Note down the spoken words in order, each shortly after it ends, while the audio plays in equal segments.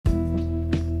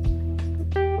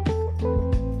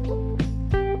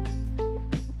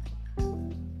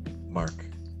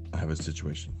a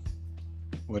situation.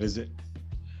 What is it?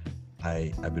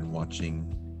 I've been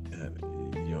watching,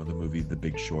 the movie The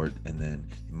Big Short, and then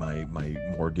my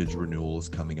mortgage renewal is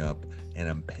coming up, and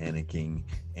I'm panicking,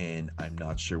 and I'm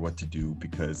not sure what to do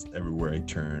because everywhere I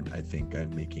turn, I think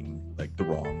I'm making like the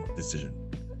wrong decision.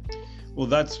 Well,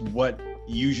 that's what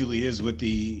usually is with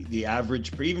the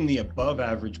average, even the above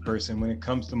average person. When it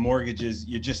comes to mortgages,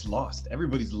 you're just lost.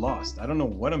 Everybody's lost. I don't know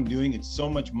what I'm doing. It's so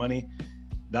much money.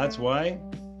 That's why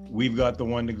we've got the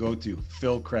one to go to,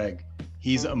 Phil Craig.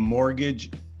 He's a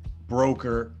mortgage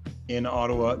broker in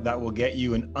Ottawa that will get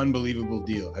you an unbelievable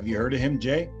deal. Have you heard of him,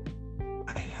 Jay?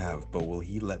 I have, but will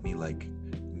he let me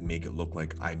make it look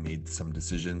like I made some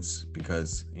decisions?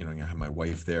 Because I have my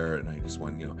wife there, and I just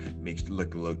want make it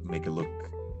look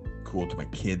cool to my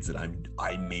kids that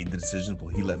I made the decisions. Will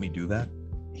he let me do that?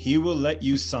 He will let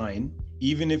you sign,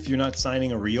 even if you're not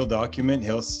signing a real document.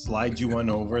 He'll slide you one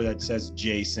over that says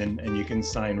Jason, and you can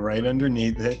sign right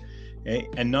underneath it. Okay?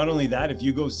 And not only that, if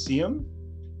you go see him,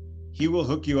 he will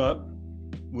hook you up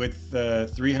with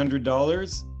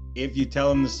 $300 if you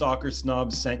tell him the Soccer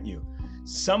Snob sent you.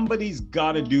 Somebody's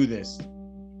got to do this.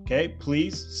 Okay,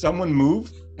 please, someone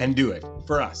move and do it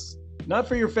for us, not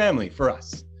for your family, for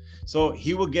us. So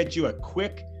he will get you a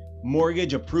quick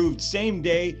mortgage approved same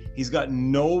day. He's got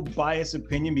no bias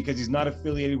opinion because he's not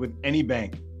affiliated with any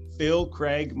bank. Phil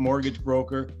Craig, mortgage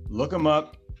broker. Look him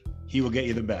up. He will get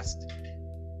you the best.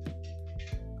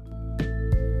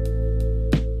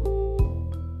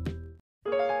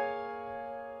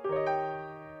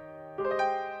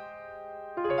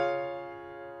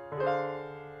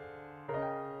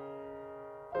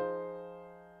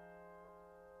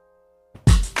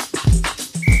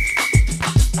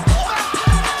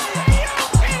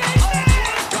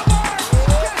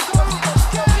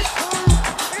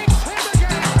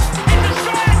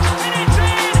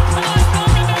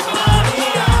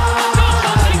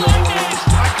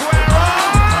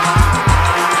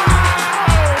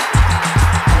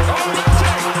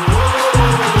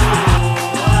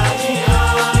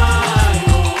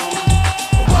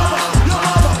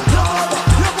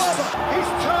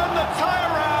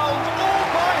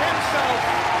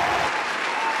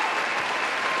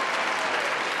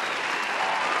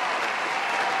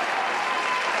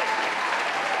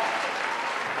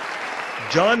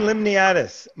 John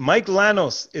Limniadis. Mike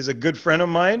Lanos is a good friend of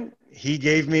mine. He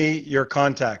gave me your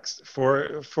contacts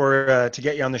for to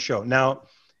get you on the show. Now,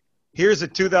 here's a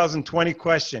 2020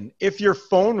 question. If your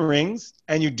phone rings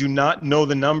and you do not know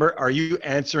the number, are you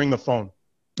answering the phone?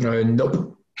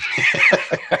 Nope.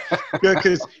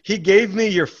 Because he gave me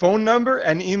your phone number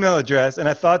and email address, and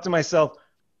I thought to myself,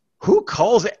 who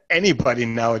calls anybody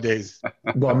nowadays?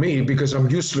 Well, me, because I'm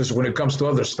useless when it comes to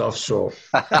other stuff. So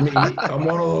me, I'm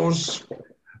one of those.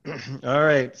 All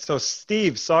right. So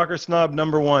Steve, Soccer Snob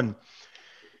number 1.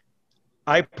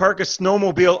 I park a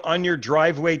snowmobile on your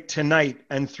driveway tonight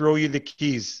and throw you the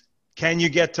keys. Can you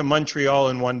get to Montreal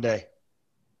in one day?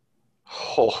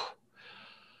 Oh.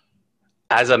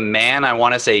 As a man, I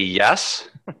want to say yes.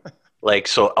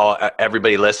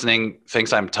 Everybody listening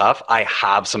thinks I'm tough. I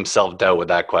have some self-doubt with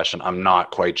that question. I'm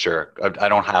not quite sure. I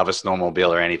don't have a snowmobile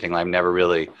or anything. I'm not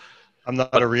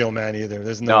a real man either.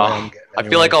 There's no way I'm getting I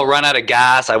feel like anywhere. I'll run out of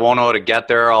gas. I won't know how to get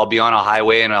there. I'll be on a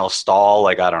highway and I'll stall.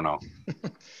 I don't know.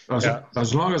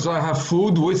 As long as I have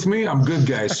food with me, I'm good,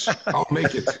 guys. I'll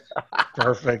make it.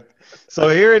 Perfect. So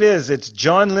here it is. It's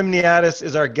John Limniadis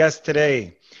is our guest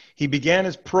today. He began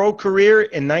his pro career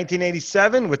in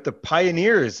 1987 with the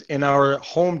Pioneers in our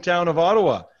hometown of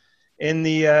Ottawa in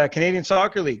the Canadian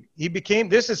Soccer League.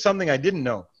 This is something I didn't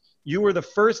know. You were the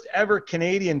first ever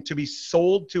Canadian to be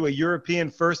sold to a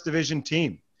European first division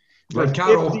team. Like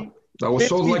cattle. That was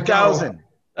sold like cattle.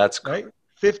 That's right.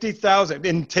 50,000.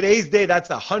 In today's day, that's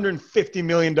a $150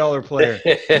 million player.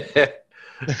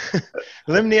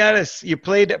 Limniadis, you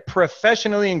played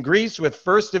professionally in Greece with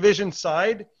first division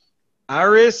side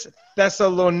Aris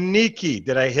Thessaloniki.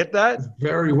 Did I hit that?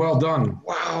 Very well done.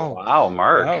 Wow,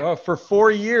 Mark. Wow, for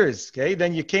 4 years. Okay.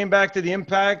 Then you came back to the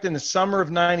Impact in the summer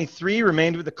of 93,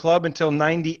 remained with the club until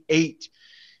 98,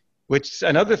 which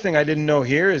another thing I didn't know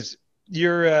here is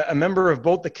you're a member of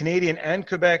both the Canadian and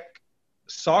Quebec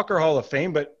Soccer Hall of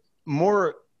Fame, but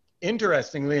more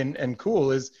interestingly and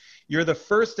cool is you're the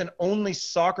first and only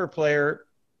soccer player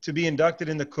to be inducted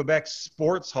in the Quebec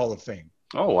Sports Hall of Fame.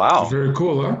 Oh, wow. Very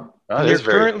cool, huh?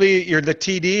 You're the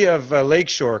TD of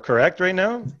Lakeshore, correct, right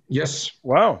now? Yes.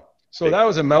 Wow. So that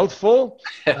was a mouthful.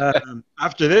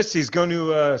 After this, he's going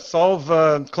to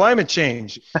solve climate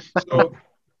change. So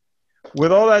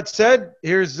with all that said,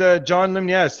 here's John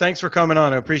Limniadis. Thanks for coming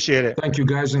on. I appreciate it. Thank you,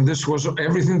 guys. And this was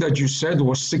everything that you said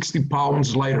was 60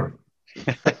 pounds lighter.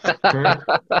 Okay?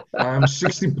 I'm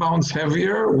 60 pounds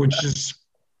heavier, which is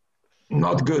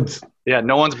not good. Yeah,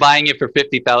 no one's buying it for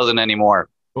 50,000 anymore.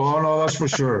 Oh, no, that's for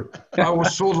sure. I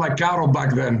was sold like cattle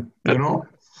back then, you know?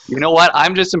 You know what?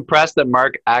 I'm just impressed that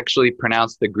Mark actually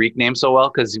pronounced the Greek name so well,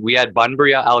 because we had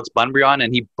Alex Bunbury on,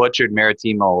 and he butchered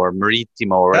Maritimo or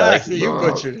Maritimo or whatever. So you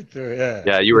butchered it too, yeah.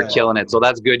 Yeah, you were killing it. So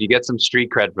that's good. You get some street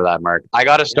cred for that, Mark. I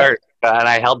got to start, and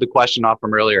I held the question off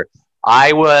from earlier.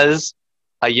 I was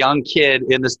a young kid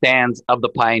in the stands of the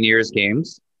Pioneers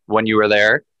games when you were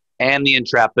there, and the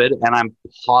Intrepid, and I'm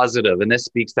positive, and this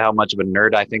speaks to how much of a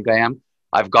nerd I think I am,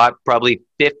 I've got probably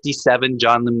 57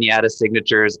 John Limniata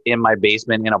signatures in my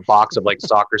basement in a box of like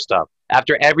soccer stuff.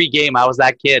 After every game, I was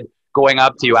that kid going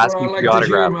up to you asking for your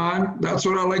autograph. Man. That's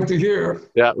what I like to hear.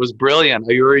 Yeah, it was brilliant.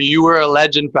 You were a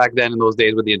legend back then in those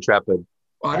days with the Intrepid.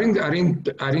 I didn't,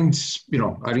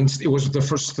 it was the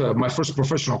first, my first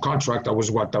professional contract. I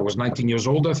was 19 years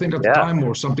old, I think at the time,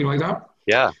 or something like that.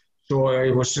 Yeah. So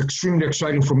it was extremely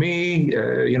exciting for me,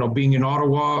 being in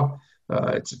Ottawa.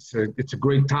 It's a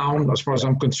great town as far as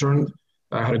I'm concerned.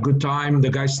 I had a good time. The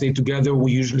guys stayed together.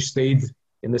 We usually stayed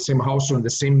in the same house or in the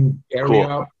same area.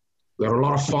 Cool. We had a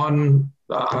lot of fun.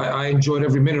 I enjoyed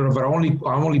every minute of it.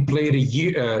 I only played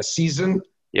a season,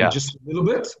 just a little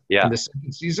bit in the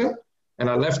second season, and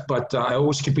I left. But I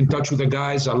always keep in touch with the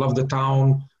guys. I love the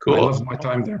town. Cool. I love my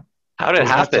time there. How did it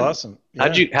happen? That's awesome.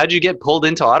 Yeah. How'd you get pulled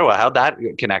into Ottawa? How'd that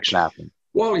connection happen?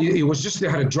 Well, it was just they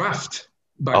had a draft.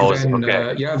 Back then,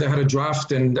 they had a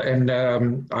draft, and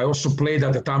I also played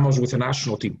at the time. I was with the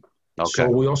national team. Okay. So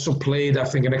we also played, I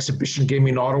think, an exhibition game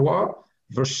in Ottawa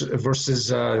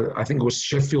versus I think it was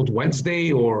Sheffield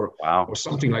Wednesday or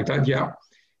something like that. Yeah,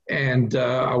 and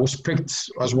I was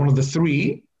picked as one of the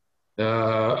three.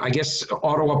 I guess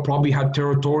Ottawa probably had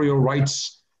territorial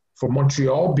rights for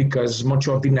Montreal because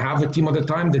Montreal didn't have a team at the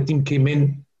time. The team came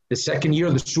in the second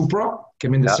year. The Supra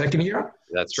came in the second year.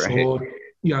 That's right. So,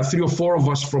 3 or 4 of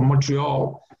us from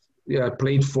Montreal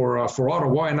played for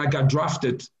Ottawa, and I got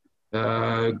drafted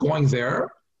going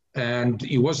there. And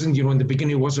it wasn't, in the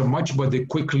beginning, it wasn't much, but they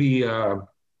quickly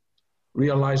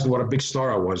realized what a big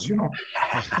star I was,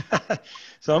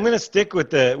 So I'm going to stick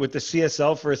with the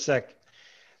CSL for a sec.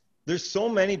 There's so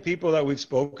many people that we've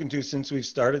spoken to since we've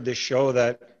started this show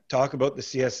that talk about the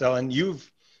CSL, and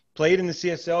you've played in the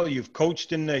CSL, you've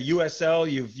coached in the USL,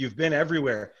 you've been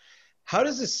everywhere. How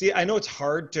does I know it's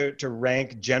hard to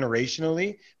rank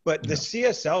generationally, but the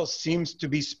CSL seems to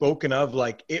be spoken of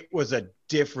like it was a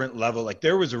different level. Like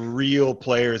there was real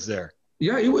players there.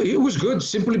 Yeah, it was good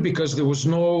simply because there was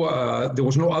no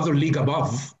other league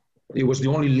above. It was the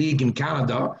only league in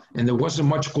Canada, and there wasn't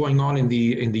much going on in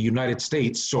the United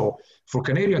States. So for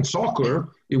Canadian soccer,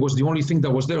 it was the only thing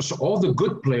that was there. So all the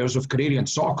good players of Canadian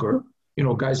soccer,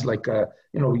 guys like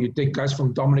you take guys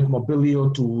from Dominic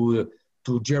Mobilio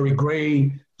to Jerry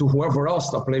Gray, to whoever else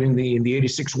that played in the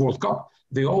 86 World Cup.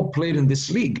 They all played in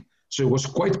this league. So it was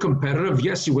quite competitive.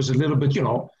 Yes, it was a little bit,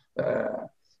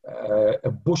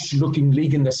 a bush-looking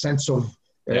league in the sense of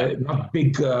not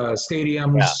big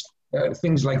stadiums,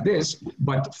 things like this.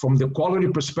 But from the quality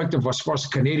perspective, as far as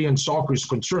Canadian soccer is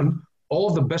concerned, all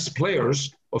the best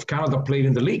players of Canada played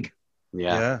in the league.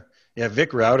 Yeah,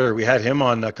 Vic Rauter, we had him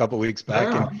on a couple of weeks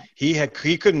back, and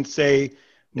he couldn't say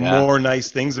more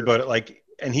nice things about it.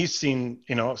 And he's seen,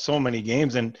 so many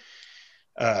games and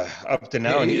up to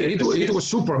now. It was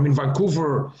super. I mean,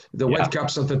 Vancouver, the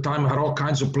Whitecaps at the time had all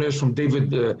kinds of players from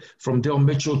Dale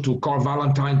Mitchell to Carl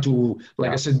Valentine to,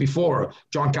 I said before,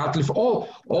 John Catliffe,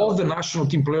 all the national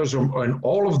team players and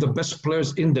all of the best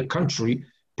players in the country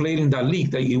played in that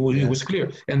league. It was clear.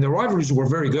 And the rivalries were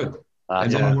very good. And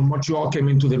then when Montreal came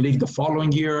into the league the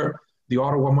following year, the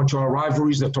Ottawa-Montreal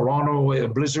rivalries, the Toronto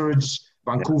Blizzards,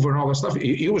 Vancouver and all that stuff,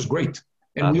 it was great.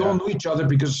 And we all knew each other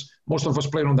because most of us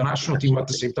played on the national team at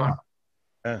the same time.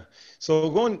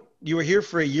 So you were here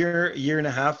for a year and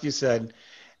a half, you said,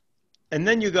 and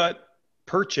then you got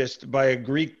purchased by a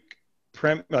Greek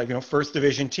first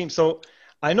division team. So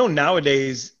I know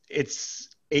nowadays it's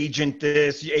agent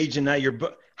this, agent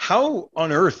that. How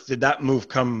on earth did that move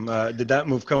come?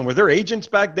 Were there agents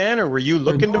back then, or were you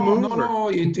looking to move? No.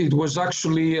 It was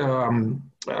actually.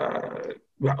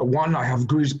 One, I have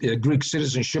Greek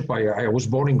citizenship. I was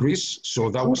born in Greece,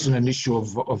 so that wasn't an issue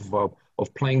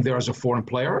of playing there as a foreign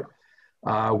player,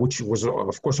 which was,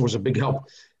 of course, was a big help.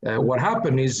 What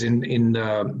happened is in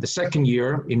the second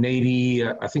year in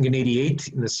 88,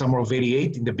 in the summer of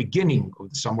 88, in the beginning of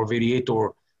the summer of 88,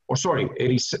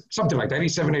 80, something like that,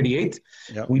 87, 88,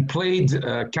 we played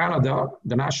Canada,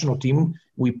 the national team.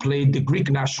 We played the Greek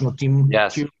national team here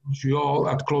in Montreal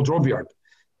at Claude Robillard.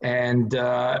 And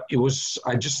I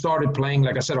just started playing,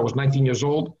 like I said, I was 19 years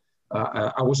old.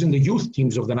 I was in the youth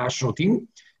teams of the national team,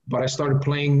 but I started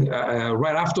playing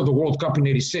right after the World Cup in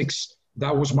 '86.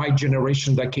 That was my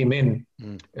generation that came in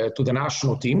to the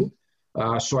national team.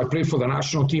 So I played for the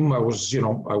national team.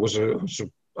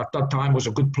 At that time was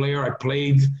a good player. I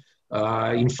played.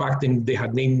 In fact, they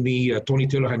had named me, Tony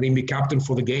Taylor had named me captain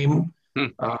for the game.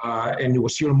 And it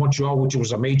was here in Montreal, which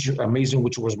was amazing,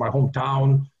 which was my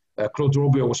hometown. Claude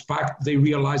Robillard was packed. They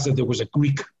realized that there was a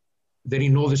Greek. They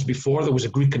didn't know this before. There was a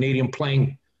Greek Canadian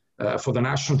playing for the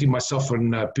national team, myself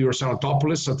and Pyrrhos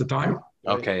Anatopoulos at the time.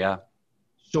 Okay, yeah.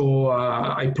 So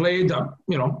I played,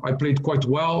 I played quite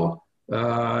well.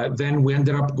 Then we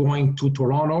ended up going to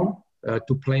Toronto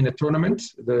to play in a tournament,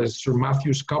 the Sir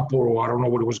Matthews Cup, or I don't know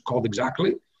what it was called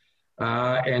exactly.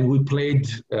 And we played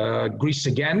Greece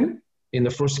again in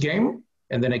the first game,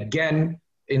 and then again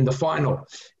in the final.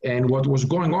 And what was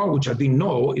going on, which I didn't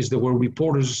know, is there were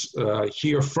reporters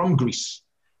here from Greece.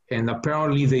 And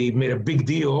apparently they made a big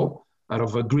deal out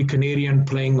of a Greek Canadian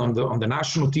playing on the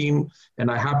national team. And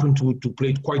I happened to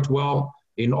play quite well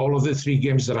in all of the 3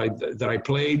 games that I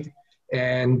played.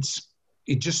 And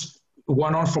it just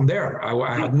went on from there.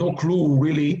 I had no clue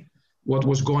really what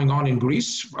was going on in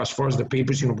Greece as far as the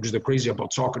papers, because they're crazy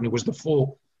about soccer. And it was the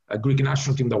full Greek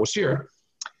national team that was here.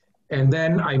 And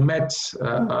then I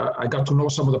got to know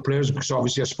some of the players because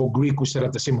obviously I spoke Greek. We stayed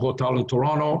at the same hotel in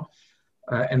Toronto.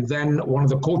 And then one of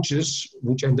the coaches,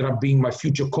 which ended up being my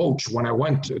future coach when I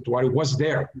went to where I was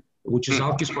there, which is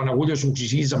Alkis Panagoulias,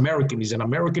 he's American. He's an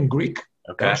American Greek.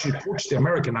 Okay. He actually coached the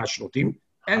American national team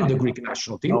and the Greek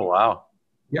national team. Oh, wow.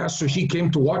 Yeah, so he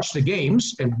came to watch the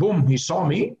games and boom, he saw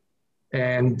me.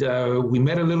 And we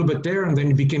met a little bit there, and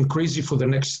then it became crazy for the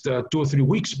next 2 or 3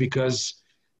 weeks because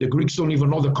the Greeks don't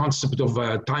even know the concept of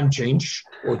time change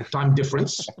or time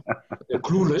difference. They're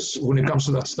clueless when it comes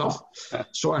to that stuff.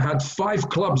 So I had 5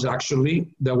 clubs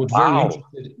actually that were very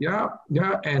interested. Yeah,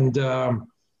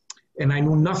 and I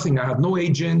knew nothing. I had no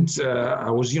agent.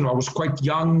 I was quite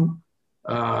young.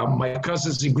 My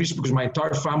cousins in Greece, because my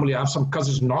entire family, I have some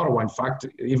cousins in Ottawa, in fact,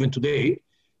 even today.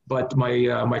 But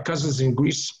my cousins in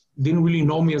Greece didn't really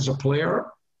know me as a player.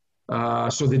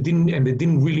 So they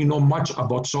didn't really know much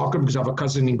about soccer because I have a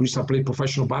cousin in Greece that played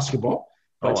professional basketball,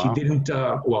 but he didn't,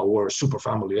 we're a super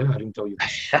family. I didn't tell you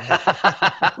this.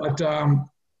 But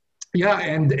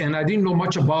and I didn't know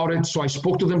much about it. So I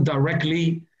spoke to them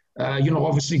directly.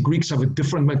 Obviously Greeks have a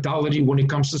different mentality when it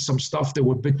comes to some stuff. They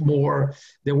were a bit more,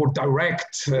 they were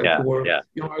direct. I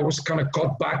was kind of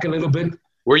caught back a little bit.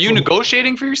 Were you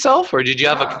negotiating for yourself or did you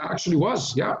have I actually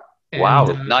was, yeah. Wow,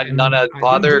 not a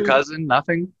father or cousin,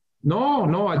 nothing?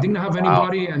 No, I didn't have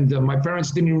anybody, and my parents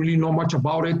didn't really know much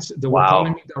about it. They were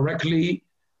calling me directly.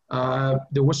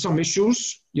 There were some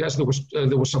issues. Yes, there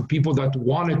was some people that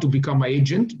wanted to become my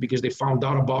agent because they found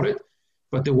out about it,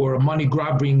 but they were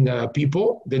money-grabbing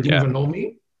people. They didn't even know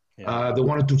me. Yeah. They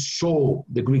wanted to show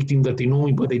the Greek team that they know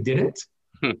me, but they didn't.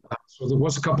 So there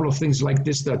was a couple of things like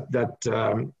this that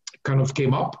kind of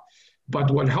came up. But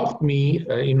what helped me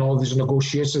in all these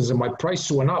negotiations, and my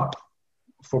price went up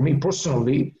for me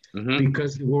personally,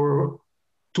 because there were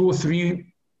 2 or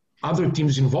 3 other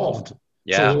teams involved.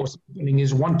 Yeah. So what was happening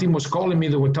is one team was calling me,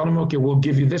 they were telling me, okay, we'll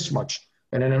give you this much.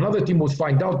 And then another team would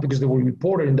find out because they were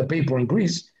reported in the paper in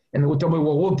Greece, and they would tell me,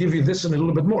 well, we'll give you this and a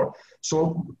little bit more.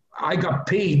 So I got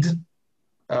paid,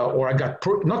 or I got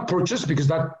not purchased because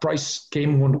that price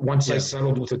came once I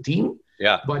settled with a team.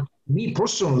 Yeah. But me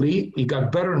personally, it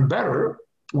got better and better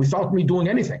without me doing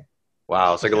anything.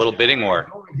 Wow, it's like a little bidding war.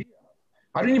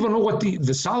 I didn't even know what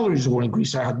the salaries were in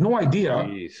Greece. I had no idea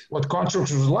what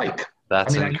contracts was like.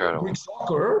 That's incredible. I knew Greek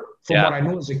soccer from what I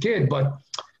knew as a kid, but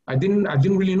I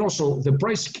didn't really know. So the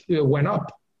price went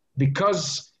up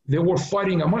because they were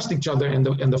fighting amongst each other. And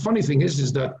the funny thing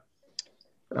is that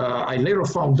I later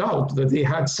found out that they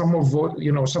had some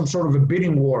sort of a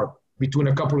bidding war between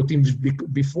a couple of teams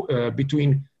between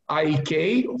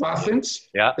AEK of Athens,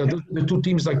 the 2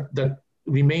 teams that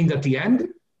remained at the end.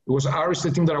 It was Aris,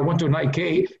 the team that I went to, in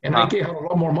AEK, and AEK had a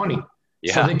lot more money.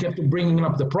 Yeah. So they kept bringing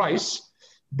up the price.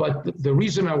 But the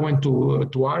reason I went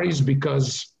to Aris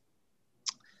because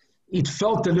it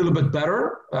felt a little bit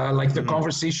better, like the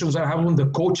conversations I had when the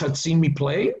coach had seen me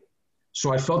play.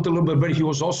 So I felt a little bit better. He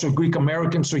was also a Greek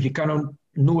American, so he kind of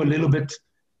knew a little bit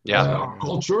our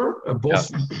culture,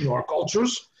 both our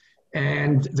cultures.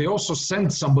 And they also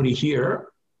sent somebody here,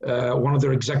 one of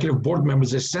their executive board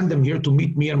members. They sent them here to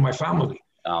meet me and my family.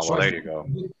 Oh, well, so there you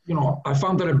go. I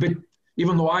found that a bit,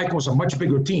 even though AEK was a much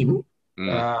bigger team,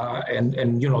 and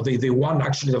they won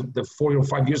actually the 4 or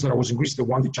 5 years that I was in Greece, they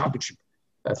won the championship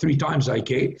 3 times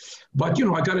IK. But, you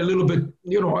know, I got a little bit,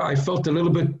 you know, I felt a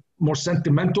little bit more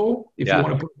sentimental, if you want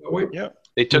to put it that way. Yeah.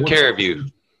 They took care of you.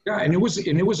 Yeah, and it was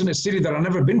in a city that I've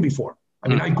never been before. I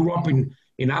mean, I grew up in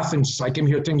Athens. I came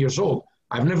here 10 years old.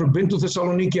 I've never been to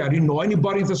Thessaloniki. I didn't know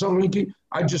anybody in Thessaloniki.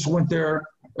 I just went there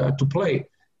to play.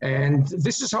 And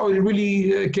this is how it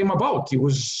really came about. It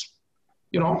was,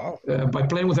 you know, by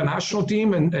playing with a national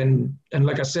team. And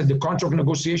like I said, the contract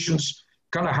negotiations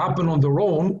kind of happened on their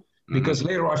own, because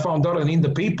later I found out, and in the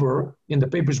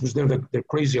papers was there, they're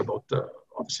crazy about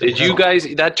Did you guys,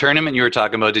 that tournament you were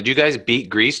talking about, did you guys beat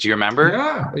Greece? Do you remember?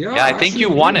 Yeah. I think you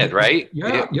won it, right?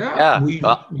 Yeah. We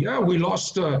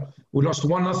lost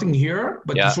 1-0 here,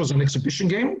 but this was an exhibition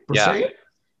game per se.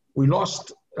 We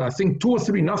lost, I think, 2 or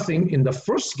 3-0 in the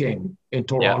first game in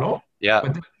Toronto.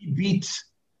 But then we beat.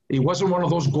 It wasn't one of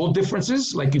those goal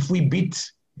differences. Like if we beat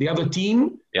the other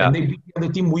team and they beat the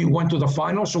other team, we went to the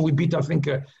final. So we beat, I think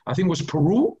it was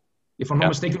Peru, if I'm not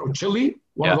mistaken, or Chile,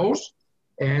 one of those.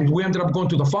 And we ended up going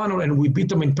to the final, and we beat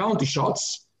them in penalty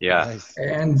shots. Yeah.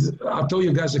 And I'll tell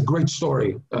you guys a great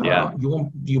story.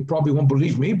 You probably won't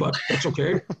believe me, but that's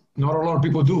okay. Not a lot of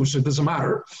people do, so it doesn't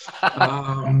matter.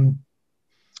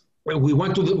 We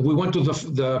went to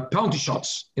the penalty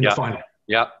shots in the final.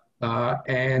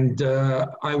 And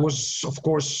I was, of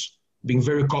course, being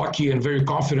very cocky and very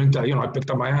confident. I picked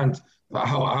up my hand.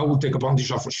 I would take a penalty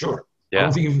shot for sure. I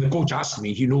don't think even the coach asked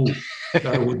me. He knew that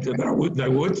I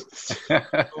would. So,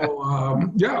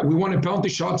 we won in penalty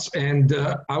shots, and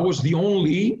I was the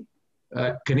only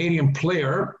Canadian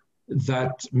player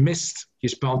that missed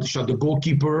his penalty shot. The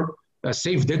goalkeeper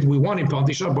saved it. We won in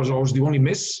penalty shot, but I was the only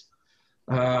miss.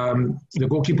 The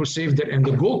goalkeeper saved it, and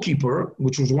the goalkeeper,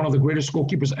 which was one of the greatest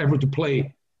goalkeepers ever to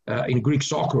play in Greek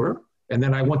soccer, and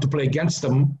then I went to play against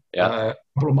him a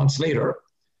couple of months later.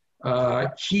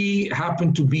 He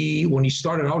happened to be, when he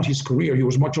started out his career, he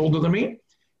was much older than me.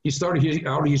 He started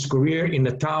out his career in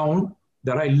the town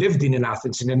that I lived in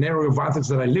Athens, in an area of Athens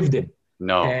that I lived in.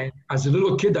 And as a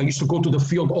little kid, I used to go to the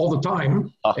field all the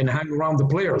time and hang around the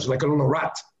players like a little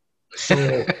rat.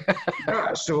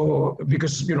 So,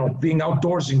 because, being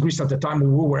outdoors in Greece at the time, we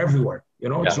were everywhere.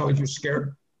 It's not like you're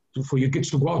scared for your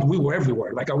kids to go out. We were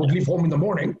everywhere. Like I would leave home in the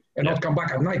morning and not come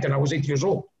back at night, and I was 8 years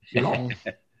old,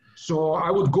 So I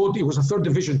would go, it was a 3rd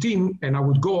division team, and I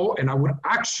would go and I would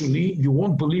actually, you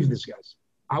won't believe this, guys,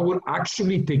 I would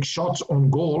actually take shots on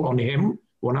goal on him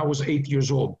when I was 8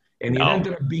 years old. And it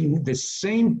ended up being the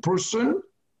same person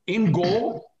in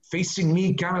goal facing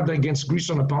me, Canada against Greece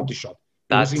on a penalty shot.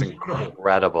 That's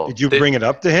incredible. Did you bring it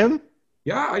up to him?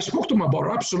 Yeah, I spoke to him about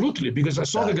it, absolutely, because I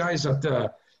saw the guys at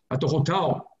the hotel,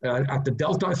 at the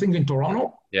Delta, I think, in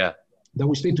Toronto. Yeah. That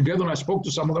we stayed together, and I spoke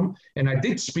to some of them, and I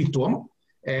did speak to him.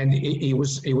 And it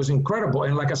was incredible.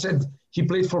 And like I said, he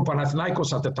played for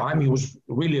Panathinaikos at the time. He was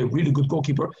really a really good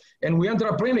goalkeeper. And we ended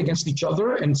up playing against each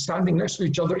other and standing next to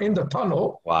each other in the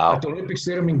tunnel at the Olympic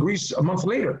Stadium in Greece a month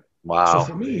later. Wow. So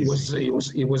for me,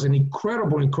 it was an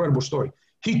incredible story.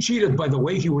 He cheated, by the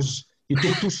way. He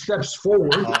took 2 steps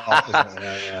forward.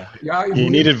 He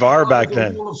needed VAR back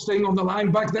then. Staying on the line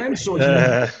back then. So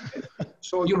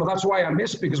So, that's why I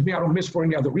miss, because I don't miss for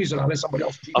any other reason unless somebody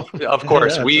else cheats. Of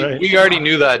course. We already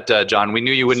knew that, John. We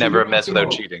knew you would never miss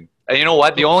without cheating. And you know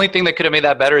what? The only thing that could have made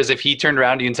that better is if he turned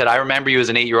around to you and said, I remember you as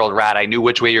an 8-year-old rat. I knew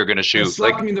which way you were going to shoot.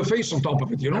 Slapped me in the face on top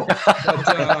of it,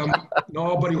 But,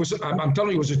 no, but I'm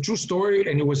telling you, it was a true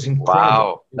story, and it was incredible.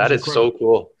 Wow. That is so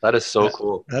cool. That is so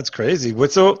cool. That's crazy.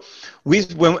 So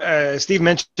when Steve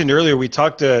mentioned earlier, we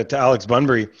talked to Alex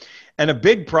Bunbury. And a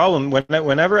big problem,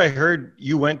 whenever I heard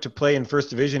you went to play in First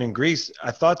Division in Greece,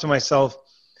 I thought to myself,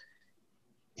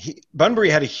 Bunbury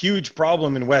had a huge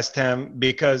problem in West Ham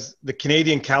because the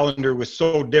Canadian calendar was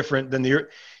so different than the.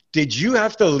 Did you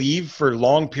have to leave for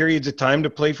long periods of time to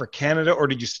play for Canada, or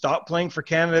did you stop playing for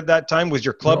Canada at that time? Was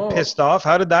your club pissed off?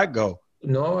 How did that go?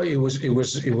 No, it was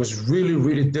really,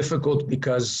 really difficult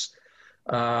because,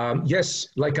 yes,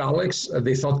 like Alex,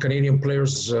 they thought Canadian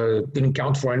players didn't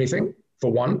count for anything.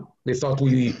 For one, they thought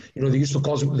they used to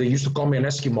call me an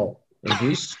Eskimo in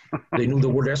Greece. They knew the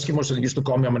word Eskimo, so they used to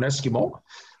call me an Eskimo.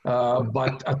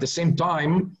 But at the same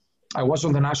time, I was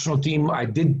on the national team. I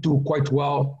did do quite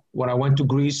well when I went to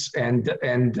Greece, and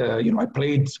I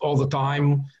played all the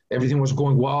time. Everything was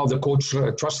going well. The coach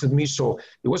trusted me, so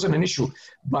it wasn't an issue.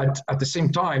 But at the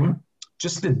same time,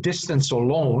 just the distance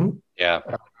alone,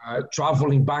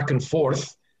 traveling back and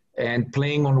forth, and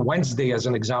playing on Wednesday, as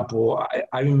an example,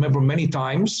 I remember many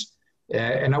times,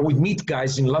 and I would meet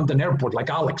guys in London airport, like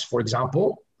Alex, for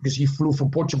example, because he flew from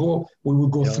Portugal. We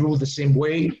would go through the same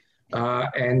way,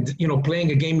 and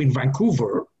playing a game in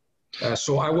Vancouver.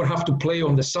 So I would have to play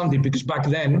on the Sunday, because back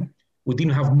then we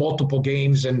didn't have multiple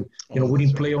games, and we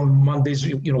didn't play on Mondays.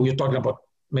 You're talking about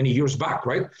many years back,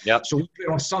 right? Yep. So we played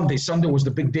on Sunday. Sunday was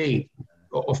the big day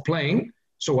of playing.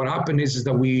 So what happened is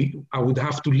that I would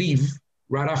have to leave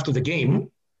right after the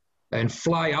game and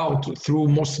fly out through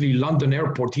mostly London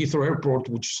Airport, Heathrow Airport,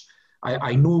 which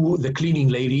I knew the cleaning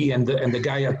lady and the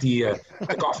guy at the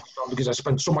coffee shop because I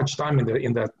spent so much time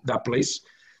in that place.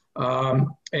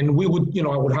 And we would,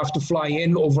 I would have to fly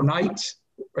in overnight,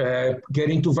 get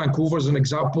into Vancouver as an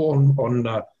example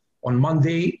on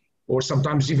Monday, or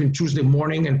sometimes even Tuesday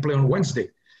morning, and play on Wednesday.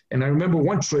 And I remember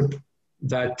one trip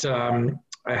that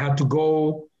I had to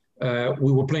go.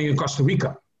 We were playing in Costa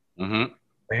Rica,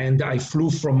 and I flew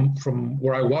from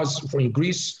where I was in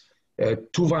Greece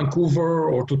to Vancouver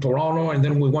or to Toronto, and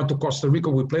then we went to Costa Rica.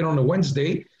 We played on a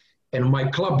Wednesday, and my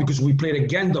club, because we played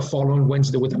again the following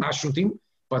Wednesday with the national team,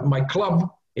 but my club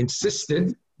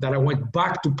insisted that I went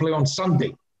back to play on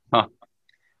Sunday. Huh.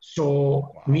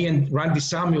 So me and Randy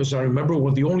Samuels, I remember,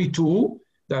 were the only two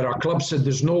that our club said,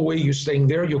 there's no way you're staying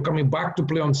there. You're coming back to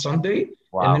play on Sunday,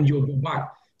 and then you'll go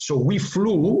back. So we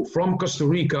flew from Costa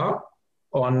Rica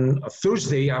on a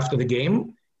Thursday after the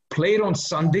game, played on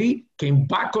Sunday, came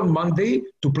back on Monday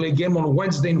to play a game on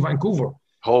Wednesday in Vancouver.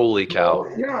 Holy cow.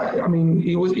 So, yeah, I mean,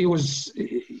 it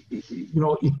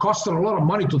costed a lot of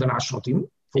money to the national team.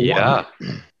 For one,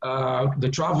 the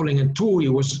traveling, and two, it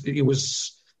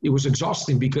was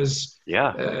exhausting because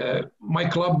my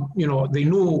club, they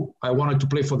knew I wanted to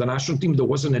play for the national team. There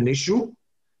wasn't an issue,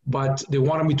 but they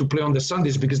wanted me to play on the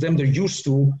Sundays because then they're used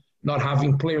to not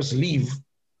having players leave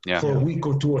for a week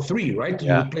or 2 or 3, right?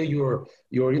 You would play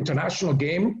your international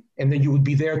game, and then you would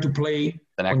be there to play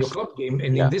on your club game.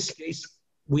 And in this case,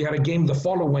 we had a game the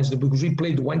following Wednesday because we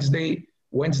played Wednesday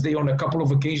on a couple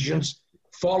of occasions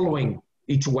following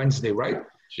each Wednesday, right?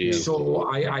 Jeez. So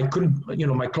I couldn't,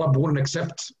 my club wouldn't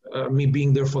accept me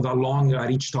being there for that long at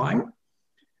each time.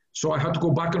 So I had to go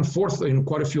back and forth in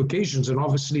quite a few occasions, and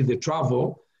obviously the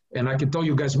travel. And I can tell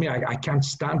you guys, I can't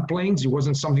stand planes. It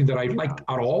wasn't something that I liked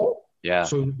at all. Yeah.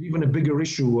 So even a bigger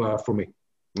issue for me.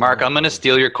 Mark, I'm going to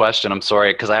steal your question. I'm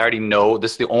sorry, because I already know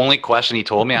this is the only question he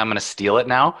told me. I'm going to steal it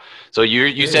now. So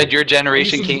you said your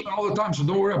generation came all the time, so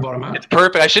don't worry about it, man. It's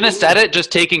perfect. I shouldn't have said it, just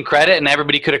taking credit, and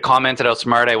everybody could have commented how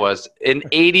smart I was. In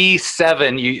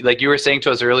 87, you were saying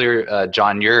to us earlier,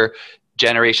 John, your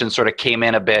generation sort of came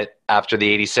in a bit after the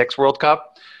 86 World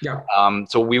Cup. Yeah.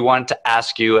 So we wanted to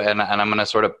ask you, and I'm going to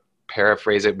sort of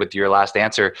paraphrase it with your last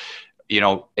answer.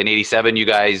 In 87, you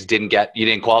guys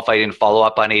didn't qualify, didn't follow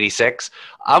up on 86.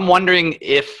 I'm wondering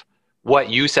if what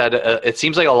you said, it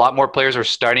seems like a lot more players are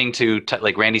starting to,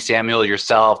 like Randy Samuel,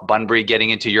 yourself, Bunbury, getting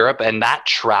into Europe, and that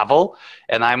travel.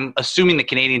 And I'm assuming the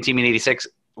Canadian team in 86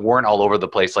 weren't all over the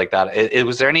place like that.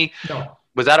 Was there any,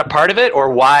 was that a part of it, or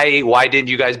why did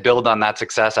you guys build on that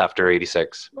success after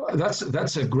 86?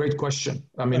 That's a great question.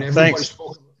 I mean, everybody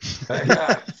spoke.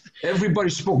 Everybody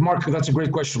spoke. Mark, that's a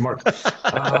great question, Mark.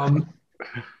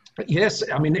 Yes,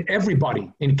 I mean,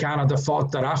 everybody in Canada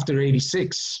thought that after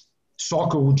 86,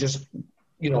 soccer would just,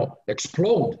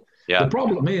 explode. Yeah. The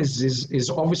problem is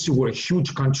obviously we're a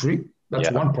huge country. That's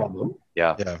one problem.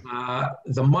 Yeah.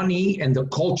 The money and the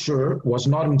culture was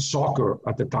not in soccer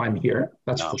at the time here.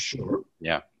 That's for sure.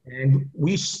 Yeah. And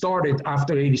we started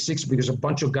after 86 because a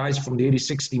bunch of guys from the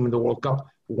 86 team in the World Cup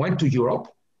went to Europe.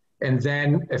 And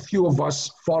then a few of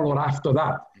us followed after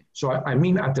that. So, I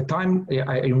mean, at the time,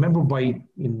 I remember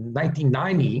in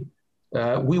 1990,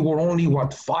 we were only,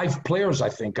 5 players, I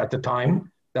think, at the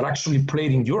time that actually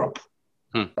played in Europe.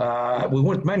 We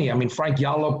weren't many. I mean, Frank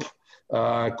Yallop,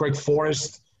 Craig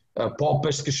Forrest, Paul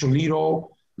Pescasciolito,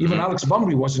 even Alex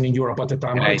Bunbury wasn't in Europe at the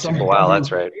time. Wow,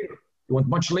 that's right. He went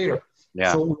much later.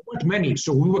 Yeah. So we weren't many.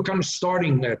 So we were kind of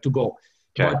starting to go.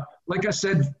 Okay. But like I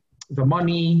said, the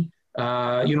money,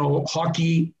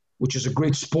 hockey, which is a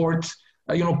great sport,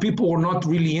 people were not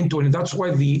really into it. And that's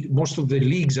why most of the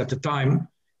leagues at the time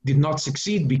did not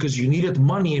succeed, because you needed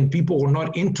money and people were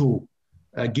not into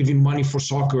giving money for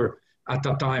soccer at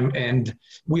that time. And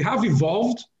we have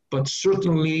evolved, but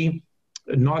certainly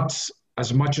not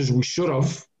as much as we should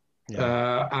have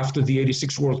after the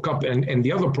 86 World Cup. And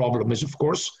the other problem is, of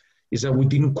course, is that we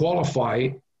didn't qualify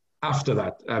after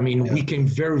that. I mean, we came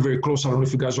very, very close. I don't know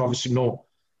if you guys obviously know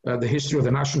the history of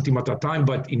the national team at that time,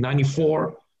 but in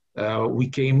 94,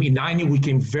 in 90, we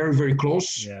came very, very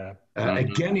close. Yeah.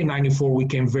 Again, in 94, we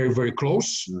came very, very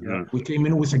close. Mm-hmm. We came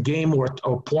in with a game or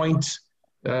a point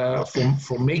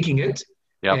from making it.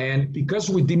 Yep. And because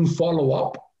we didn't follow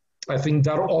up, I think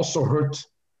that also hurt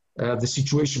the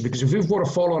situation. Because if we would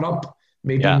have followed up,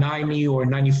 maybe 90 or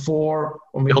 94,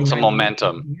 or maybe build some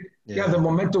momentum. The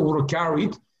momentum would have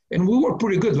carried. and we were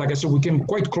pretty good. Like I said, we came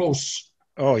quite close.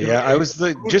 Oh yeah, I was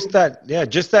the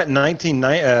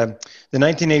the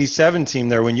 1987 team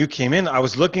there when you came in. I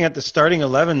was looking at the starting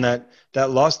 11 that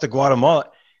lost to Guatemala.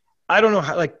 I don't know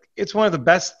how, like, it's one of the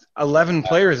best 11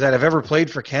 players that have ever played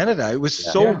for Canada. It was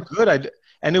so good.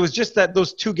 And it was just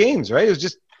those 2 games, right? It was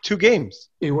just 2 games.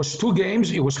 It was 2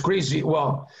 games. It was crazy.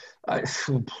 Well,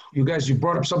 you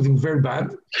brought up something very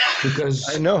bad because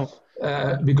I know.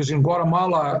 Because in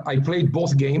Guatemala, I played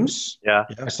both games. Yeah.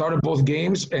 I started both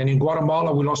games, and in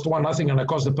Guatemala, we lost 1-0, and I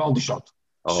caused the penalty shot.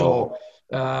 Oh. So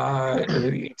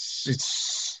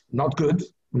it's not good.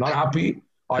 I'm not happy.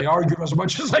 I argued as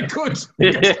much as I could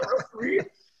against the referee.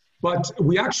 But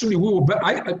we were better.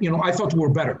 I thought we were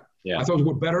better. Yeah. I thought we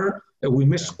were better. We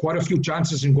missed quite a few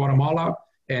chances in Guatemala,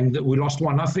 and we lost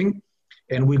 1-0.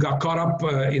 And we got caught up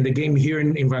in the game here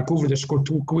in Vancouver. They scored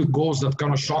 2 quick goals that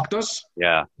kind of shocked us.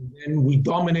 Yeah. And we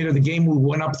dominated the game. We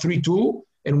went up 3-2,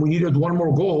 and we needed 1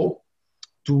 more goal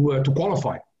to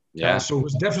qualify. Yeah. So it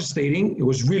was devastating. It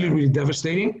was really, really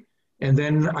devastating. And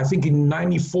then I think in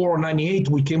 94 or 98,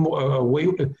 we came away.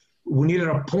 We needed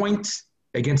a point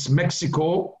against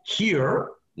Mexico here.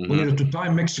 Mm-hmm. We needed to tie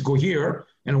Mexico here,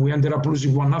 and we ended up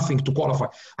losing 1-0 to qualify.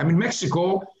 I mean,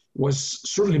 Mexico was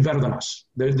certainly better than us.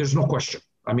 There's no question.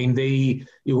 I mean,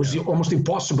 it was almost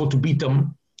impossible to beat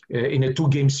them in a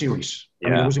 2-game series. I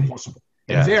mean, it was impossible.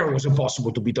 And there it was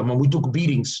impossible to beat them. And we took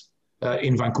beatings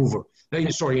in Vancouver.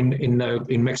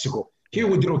 In Mexico. Here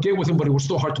we did okay with them, but it was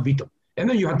still hard to beat them. And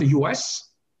then you had the U.S.,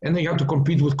 and then you had to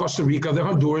compete with Costa Rica, the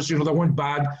Honduras, that weren't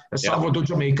bad, El Salvador,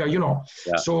 Jamaica, Yeah.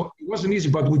 So it wasn't easy,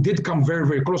 but we did come very,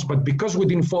 very close. But because we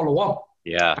didn't follow up,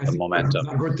 I think momentum.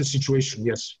 That hurt the situation,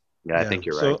 yes. Yeah, I think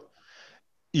you're right. So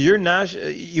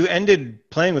you ended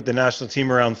playing with the national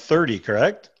team around 30,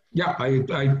 correct? Yeah,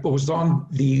 I was on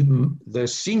the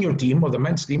senior team or the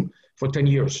men's team for 10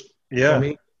 years. Yeah.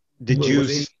 Did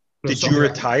you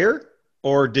retire,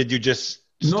 or did you just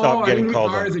stop getting called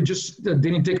up? No, I didn't retire. They just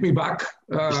didn't take me back.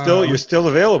 You're still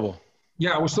available.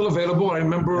 Yeah, I was still available. I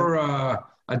remember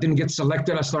I didn't get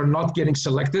selected. I started not getting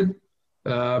selected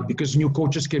because new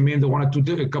coaches came in. They wanted to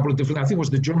do a couple of different. I think it was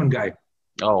the German guy.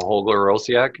 Oh, Holger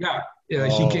Rosiak? Yeah,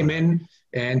 he came in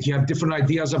and he had different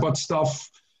ideas about stuff.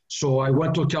 So I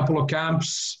went to a couple of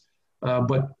camps,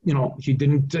 but he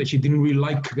didn't really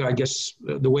like, I guess,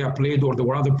 the way I played, or there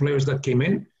were other players that came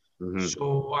in. Mm-hmm.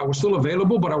 So I was still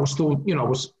available, but I was still, I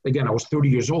was 30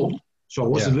 years old, so I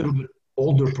was a little bit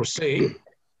older per se.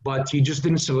 But he just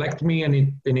didn't select me, and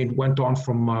it went on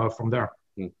from there.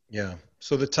 Yeah.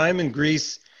 So the time in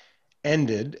Greece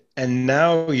ended, and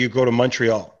now you go to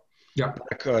Montreal. Yeah.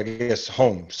 Back, I guess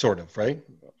home, sort of, right?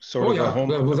 Sort of home.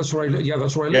 Well, that's where I live. Yeah,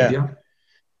 that's where I live. Yeah.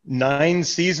 9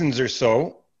 seasons or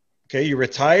so. Okay, you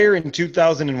retire in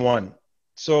 2001.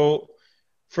 So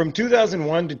from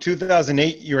 2001 to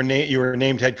 2008, you were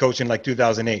named head coach in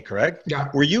 2008, correct? Yeah.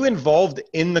 Were you involved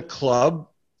in the club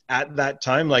at that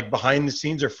time, like behind the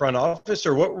scenes or front office,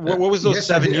 or what was those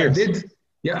 7 years?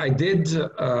 I did.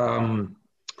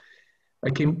 I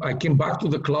came back to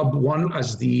the club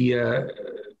as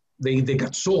they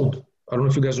got sold. I don't know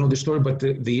if you guys know the story, but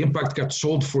the Impact got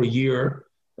sold for a year.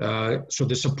 So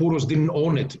the Sapuros didn't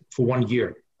own it for 1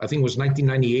 year. I think it was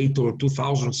 1998 or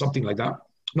 2000, something like that.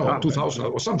 No, 2000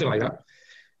 or something like that.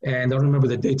 And I don't remember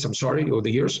the dates, I'm sorry, or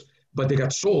the years. But they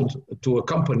got sold to a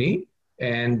company,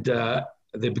 and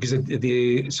because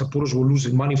the Sapuros were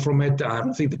losing money from it. I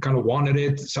don't think they kind of wanted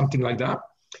it, something like that.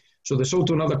 So they sold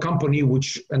to another company,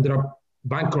 which ended up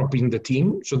bankrupting the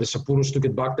team. So the Sapuros took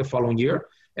it back the following year.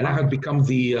 And I had become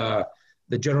the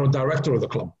general director of the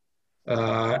club.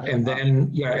 And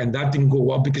that didn't go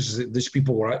well because these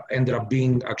people ended up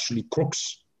being actually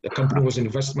crooks. The company was an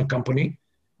investment company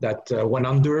that went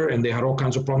under, and they had all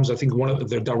kinds of problems. I think one of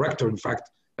their director, in fact,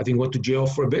 went to jail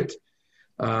for a bit.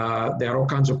 They had all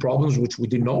kinds of problems, which we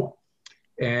didn't know.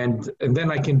 And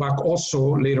then I came back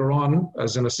also later on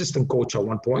as an assistant coach at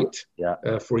one point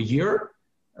for a year.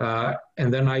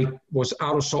 And then I was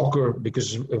out of soccer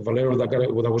because Valero,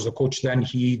 that was the coach then,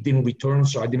 he didn't return,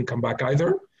 so I didn't come back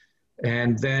either.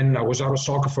 And then I was out of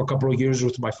soccer for a couple of years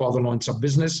with my father-in-law in some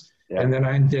business. Yeah. And then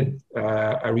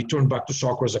I returned back to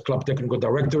soccer as a club technical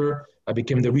director. I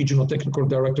became the regional technical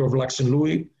director of Lac St.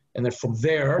 Louis. And then from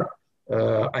there,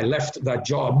 I left that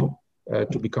job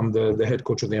to become the head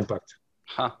coach of the Impact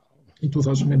in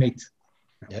 2008.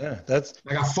 Yeah,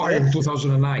 I got fired in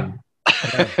 2009.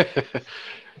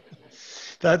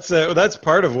 That's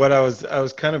part of what I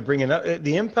was kind of bringing up.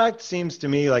 The Impact seems to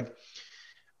me like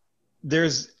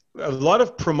there's a lot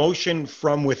of promotion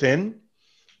from within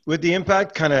with the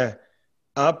Impact, kind of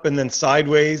up and then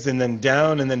sideways and then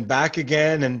down and then back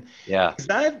again. And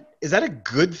is that a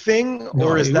good thing, No,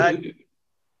 or is that?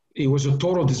 It was a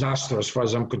total disaster as far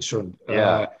as I'm concerned.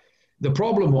 Yeah. The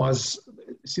problem was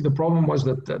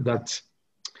that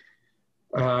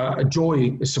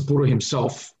Joey Saputo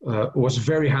himself was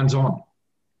very hands-on.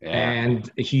 Yeah.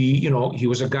 And he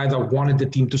was a guy that wanted the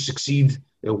team to succeed,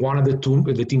 wanted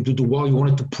the team to do well. He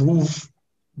wanted to prove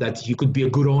that he could be a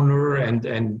good owner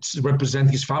and represent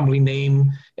his family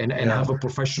name and have a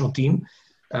professional team.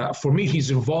 For me,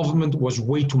 his involvement was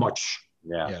way too much.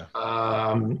 Yeah.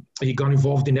 He got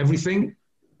involved in everything.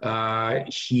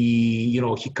 He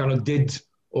kind of did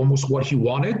almost what he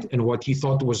wanted and what he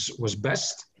thought was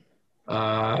best.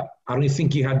 I don't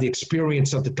think he had the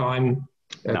experience at the time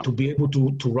to be able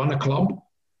to run a club.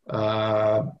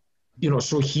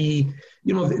 So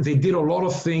they did a lot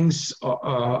of things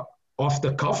off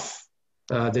the cuff.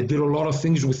 They did a lot of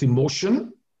things with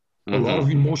emotion. A lot of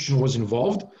emotion was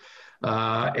involved.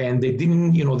 And they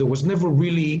didn't, there was never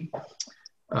really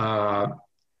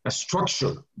a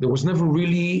structure. There was never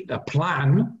really a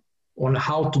plan on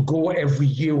how to go every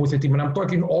year with the team. And I'm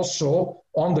talking also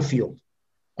on the field.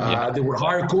 They would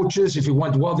hire coaches. If it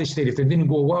went well, they stayed. If it didn't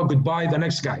go well, goodbye, the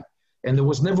next guy. And there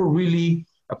was never really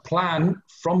a plan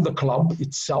from the club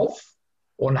itself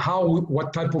on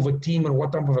what type of a team and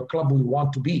what type of a club we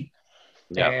want to be.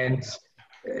 Yeah.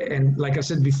 And like I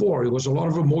said before, it was a lot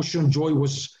of emotion. Joy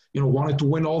was, wanted to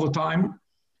win all the time,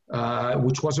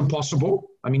 which wasn't possible.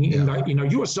 I mean, in our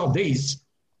USL days,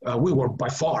 we were by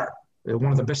far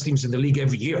one of the best teams in the league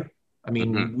every year. I mean,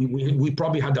 we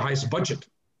probably had the highest budget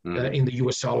in the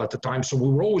USL at the time. So we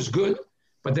were always good.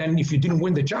 But then if you didn't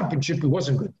win the championship, it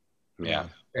wasn't good. Yeah.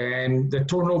 And the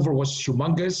turnover was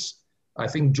humongous. I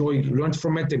think Joy learned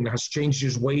from it and has changed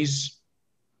his ways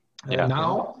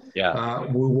now. Yeah.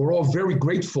 We were all very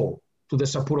grateful to the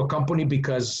Saputo company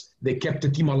because they kept the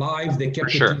team alive. They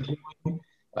kept the team going.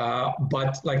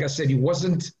 But like I said, it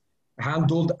wasn't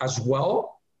handled as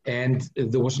well. And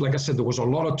there was, like I said, there was a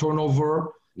lot of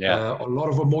turnover, a lot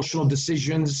of emotional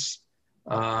decisions.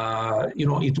 They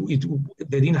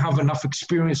didn't have enough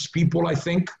experienced people, I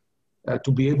think,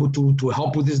 to be able to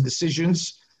help with these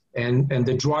decisions. And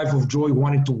the drive of Joy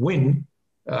wanting to win,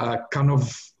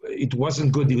 it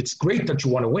wasn't good. It's great that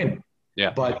you want to win.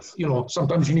 Yeah. But,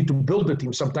 sometimes you need to build a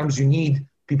team. Sometimes you need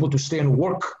people to stay and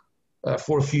work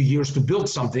for a few years to build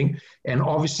something. And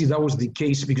obviously that was the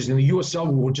case because in the USL,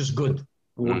 we were just good.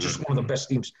 We were just one of the best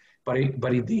teams. But in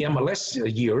the MLS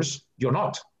years, you're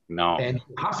not. No. And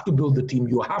you have to build the team.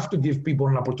 You have to give people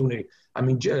an opportunity. I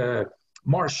mean,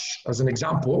 Marsh, as an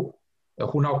example,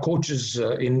 who now coaches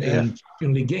in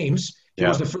Champions League games, he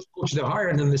was the first coach they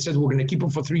hired, and then they said, we're going to keep him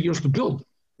for 3 years to build.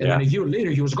 And then a year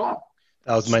later, he was gone.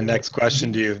 That was my next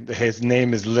question to you. His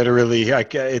name is literally,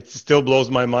 it still blows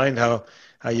my mind how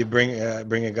you bring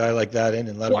a guy like that in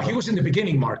and let him. He was in the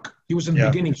beginning, Mark. He was in the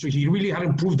beginning, so he really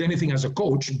hadn't proved anything as a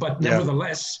coach. But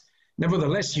nevertheless,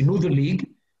 he knew the league.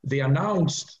 They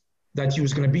announced that he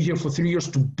was going to be here for 3 years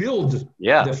to build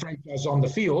the franchise on the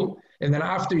field. And then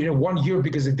after 1 year,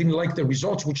 because they didn't like the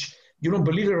results, which you don't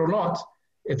believe it or not,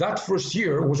 that first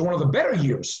year was one of the better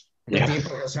years that the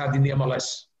Impact has had in the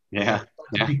MLS. Yeah.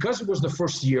 Because it was the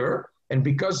first year and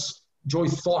because Joy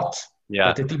thought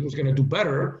that the team was going to do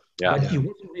better, but he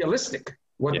wasn't realistic.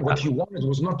 What he wanted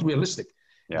was not realistic.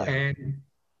 Yeah. And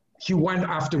he went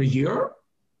after a year,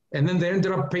 and then they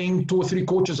ended up paying 2 or 3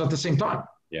 coaches at the same time.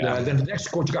 Yeah. Then the next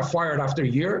coach got fired after a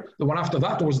year. The one after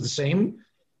that was the same.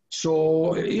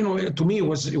 So, to me, it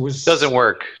was doesn't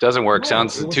work. No,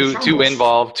 sounds too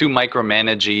involved, too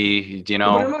micromanagey, But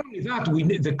not only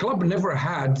that, the club never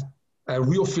had a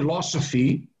real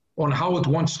philosophy on how it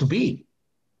wants to be.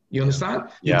 You understand?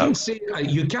 You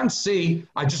can't say,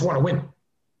 I just want to win.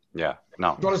 Yeah,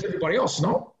 no. As well as everybody else,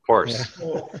 no? Of course.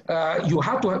 So, you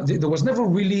had to there was never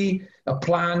really a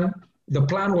plan. The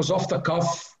plan was off the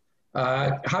cuff.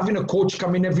 Having a coach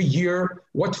come in every year,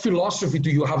 what philosophy do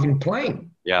you have in playing?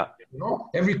 Yeah.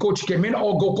 Every coach came in,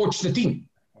 go coach the team.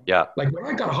 Yeah. Like when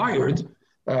I got hired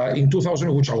in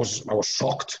 2000, which I was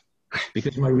shocked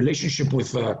because my relationship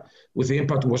with the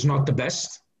Impact was not the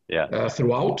best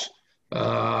throughout.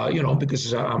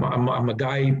 Because I'm a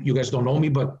guy, you guys don't know me,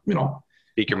 but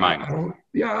speak your mind.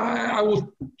 I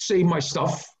will say my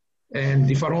stuff, and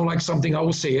if I don't like something, I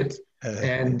will say it.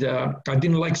 And I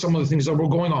didn't like some of the things that were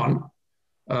going on.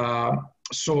 And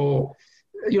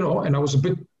I was a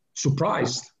bit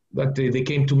surprised that they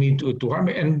came to me to hire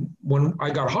me. And when I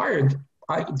got hired,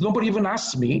 nobody even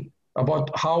asked me about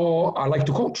how I like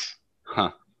to coach.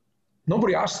 Huh.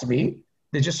 Nobody asked me.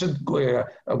 They just said,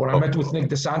 when I met with Nick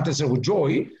DeSantis and with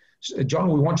Joy, John,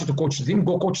 we want you to coach the team.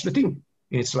 Go coach the team.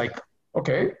 And it's like,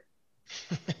 okay.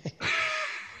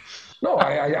 No,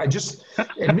 I just,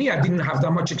 and me, I didn't have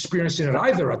that much experience in it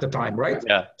either at the time, right?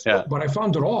 Yeah, yeah. But I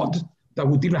found it odd that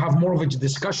we didn't have more of a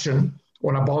discussion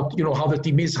on about, how the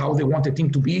team is, how they want the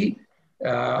team to be.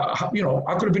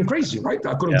 I could have been crazy, right?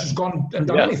 I could have just gone and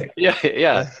done anything.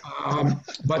 Yeah.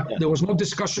 But there was no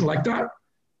discussion like that.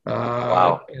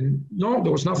 Wow. And no,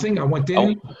 there was nothing. I went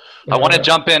in. I want to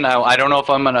jump in. I don't know if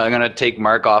I'm gonna take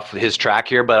Mark off his track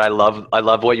here, but I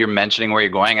love what you're mentioning, where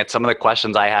you're going. It's some of the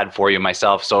questions I had for you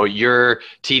myself. So you're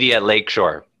TD at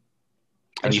Lakeshore.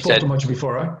 And you spoke too much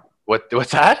before, huh?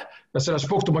 What's that? I said I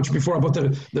spoke too much before about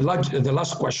the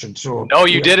last question. So no,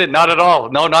 you didn't. Not at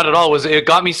all. No, not at all.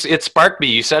 It sparked me.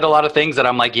 You said a lot of things that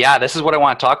I'm like, yeah, this is what I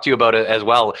want to talk to you about as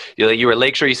well. You were at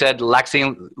Lakeshore. You said Lac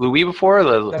St. Louis before.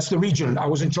 That's the region. I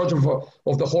was in charge of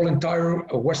the whole entire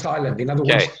West Island. In other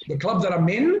words, the club that I'm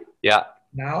in. Yeah.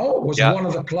 Now was one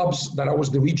of the clubs that I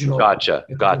was the regional. Gotcha.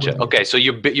 Okay, so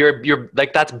you're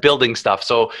like, that's building stuff.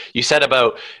 So you said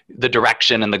about the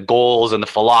direction and the goals and the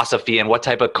philosophy and what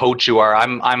type of coach you are.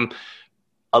 I'm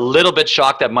a little bit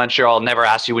shocked that Montreal never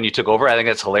asked you when you took over. I think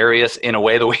that's hilarious in a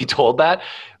way, the way you told that.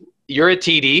 You're a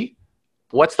TD.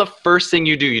 What's the first thing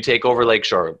you do? You take over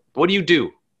Lakeshore. What do you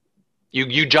do?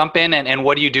 You jump in and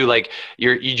what do you do? Like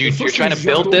you're trying to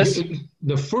build this.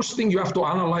 The first thing you have to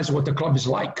analyze what the club is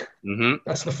like. Mm-hmm.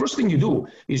 That's the first thing you do.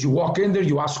 Is you walk in there,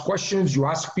 you ask questions, you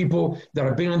ask people that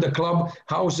have been in the club,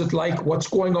 how is it like, what's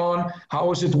going on,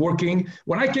 how is it working.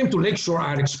 When I came to Lakeshore,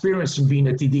 I had experience in being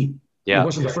a TD. Yeah. It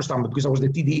wasn't the first time because I was the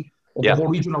TD of the whole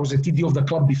region. I was the TD of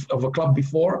the club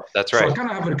before. That's right. So I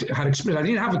kind of had experience. I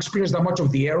didn't have experience that much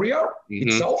of the area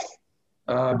itself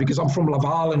because I'm from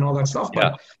Laval and all that stuff.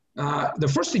 But the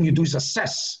first thing you do is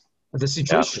assess the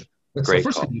situation. That's the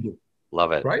first thing you do.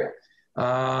 Love it. Right?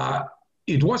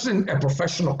 It wasn't a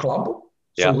professional club,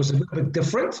 so it was a little bit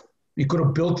different. You could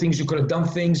have built things, you could have done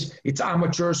things. It's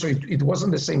amateur, so it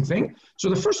wasn't the same thing. So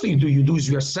the first thing you do is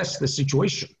you assess the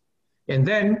situation. And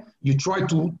then you try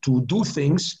to do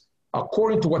things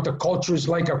according to what the culture is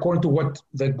like, according to what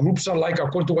the groups are like,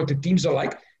 according to what the teams are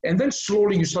like. And then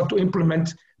slowly you start to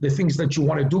implement the things that you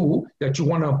want to do, that you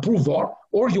want to improve on,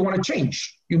 or you want to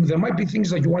change. There might be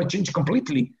things that you want to change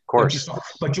completely. Of course.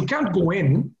 But you can't go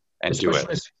in, and do it.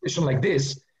 In a situation like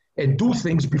this, and do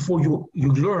things before you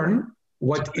learn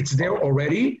what it's there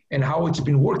already and how it's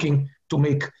been working to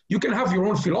make. You can have your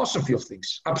own philosophy of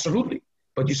things, absolutely.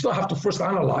 But you still have to first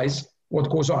analyze what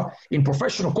goes on. In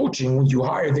professional coaching, when you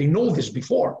hire, they know this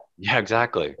before. Yeah,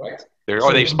 exactly. Right?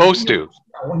 They're supposed to.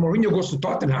 When Mourinho goes to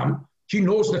Tottenham, he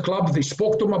knows the club. They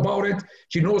spoke to him about it.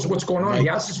 He knows what's going on. Right. He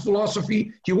has his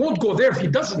philosophy. He won't go there if he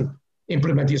doesn't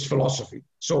implement his philosophy.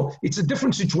 So it's a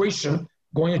different situation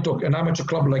going into an amateur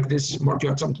club like this. Mark, you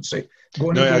had something to say.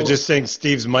 I was just saying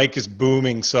Steve's mic is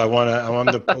booming, so I want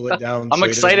him to pull it down. I'm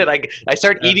excited. I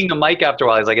start eating the mic after a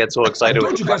while as I get so excited. I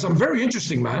told you guys I'm very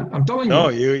interesting, man. I'm telling you. No,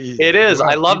 it is.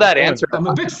 I love that answer. I'm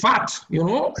a bit fat,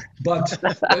 but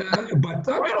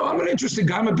I'm an interesting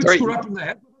guy. I'm a bit screwed up in the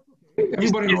head.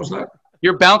 Everybody knows that.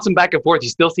 You're bouncing back and forth. You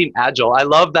still seem agile. I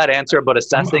love that answer about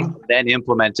assessing, then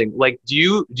implementing. Like, do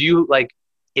you like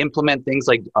implement things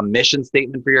like a mission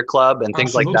statement for your club and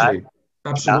things like that?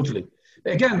 Absolutely.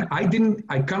 Yeah. Again, I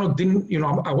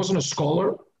wasn't a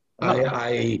scholar.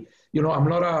 I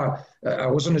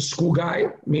wasn't a school guy,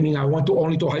 meaning I went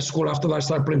only to high school after that I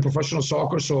started playing professional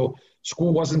soccer. So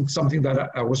school wasn't something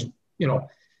that I was,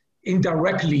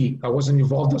 indirectly, I wasn't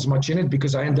involved as much in it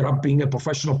because I ended up being a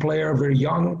professional player very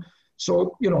young.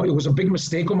 So, it was a big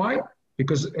mistake of mine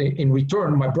because in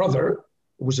return, my brother,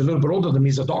 who was a little bit older than me,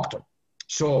 is a doctor.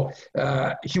 So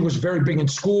he was very big in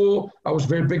school. I was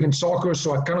very big in soccer.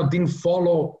 So I kind of didn't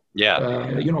follow. Yeah.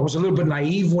 I was a little bit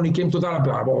naive when it came to that.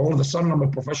 All of a sudden, I'm a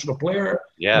professional player.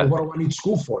 Yeah. What do I need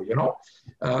school for,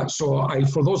 So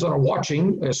for those that are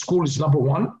watching, school is number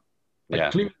one.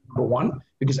 Clearly number one,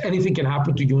 because anything can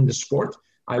happen to you in the sport.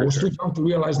 I was too young to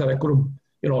realize that I could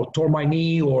have, tore my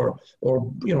knee or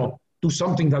do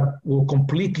something that will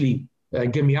completely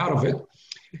get me out of it.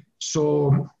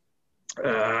 So,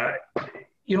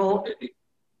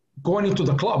 going into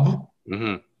the club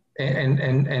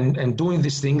and doing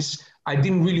these things, I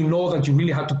didn't really know that you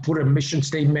really had to put a mission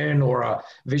statement or a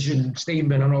vision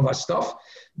statement and all that stuff.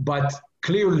 But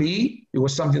clearly, it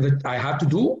was something that I had to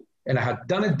do, and I had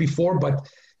done it before. But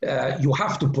you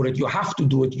have to put it, you have to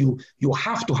do it, you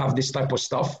have to have this type of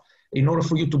stuff in order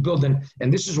for you to build.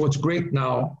 And this is what's great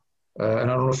now.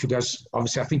 And I don't know if you guys,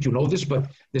 obviously, I think you know this, but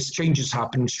this change is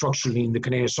happening structurally in the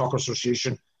Canadian Soccer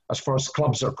Association as far as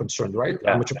clubs are concerned, right?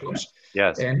 Yeah. Amateur clubs.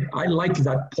 Yes. And I like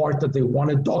that part that they want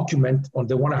to document, or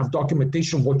they want to have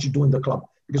documentation of what you do in the club.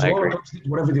 because a lot of clubs did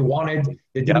whatever they wanted.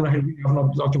 They didn't really have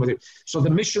no documentation. So the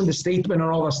mission, the statement,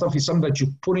 and all that stuff is something that you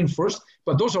put in first.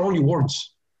 But those are only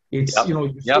words. It's your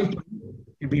statement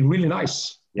can be really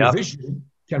nice. Your vision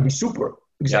can be super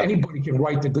because anybody can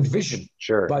write a good vision.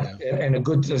 Sure. But and a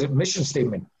good mission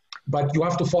statement. But you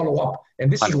have to follow up.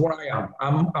 And this is where I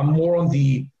am. I'm more on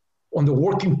the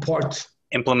working part.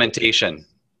 Implementation.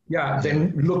 Yeah,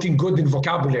 than looking good in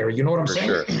vocabulary. You know what I'm saying?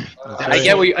 Sure. I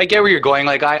get where you're going.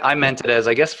 Like I meant it as,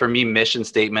 I guess for me, mission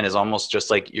statement is almost just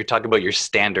like you're talking about your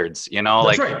standards, you know,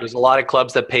 That's like right. There's a lot of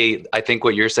clubs that pay, I think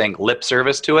what you're saying, lip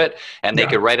service to it, and they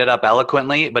could write it up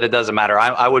eloquently, but it doesn't matter.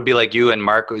 I would be like you, and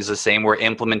Mark is the same. We're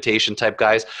implementation type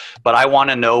guys, but I want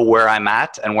to know where I'm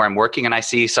at and where I'm working. And I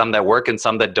see some that work and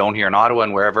some that don't here in Ottawa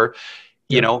and wherever.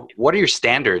 You know, what are your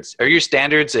standards? Are your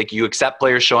standards like you accept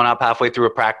players showing up halfway through a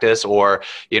practice, or,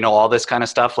 you know, all this kind of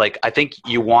stuff? Like, I think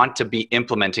you want to be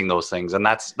implementing those things, and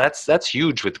that's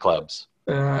huge with clubs.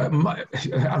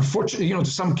 Unfortunately, you know, to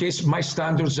some cases, my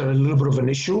standards are a little bit of an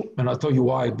issue, and I'll tell you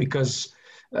why. Because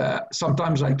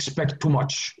sometimes I expect too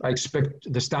much. I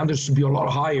expect the standards to be a lot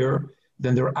higher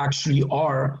than there actually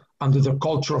are under the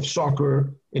culture of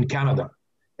soccer in Canada.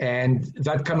 And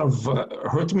that kind of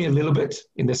hurt me a little bit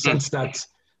in the sense that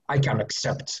I can't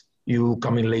accept you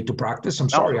coming late to practice. I'm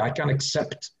sorry, I can't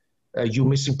accept you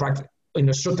missing practice in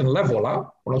a certain level.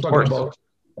 We're not talking about,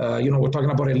 we're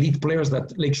talking about elite players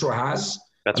that Lakeshore has.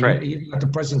 That's right. Even at the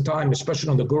present time, especially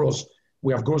on the girls,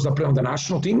 we have girls that play on the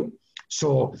national team.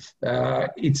 So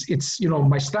it's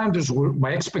my standards were,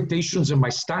 my expectations and my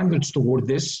standards toward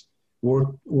this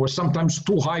were sometimes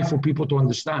too high for people to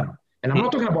understand. And I'm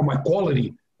not talking about my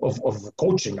quality of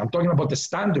coaching. I'm talking about the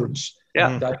standards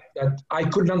that I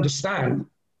couldn't understand,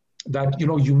 that, you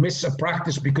know, you miss a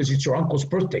practice because it's your uncle's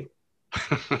birthday.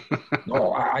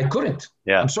 No, I couldn't.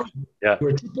 Yeah. I'm sorry. Yeah. You're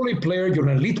a AAA player. You're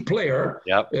an elite player.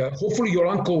 Yep. Hopefully your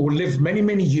uncle will live many,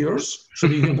 many years so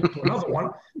that you can go to another one.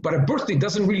 But a birthday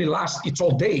doesn't really last. It's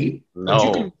all day. No. But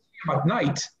you can see him at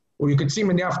night, or you can see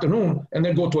him in the afternoon and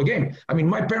then go to a game. I mean,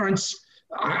 my parents,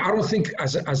 I don't think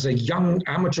as a young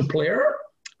amateur player,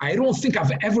 I don't think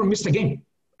I've ever missed a game,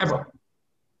 ever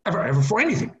for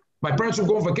anything. My parents would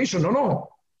go on vacation. No,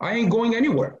 I ain't going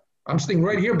anywhere. I'm staying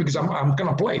right here because I'm going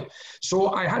to play.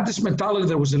 So I had this mentality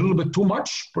that was a little bit too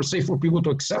much, per se, for people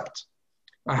to accept.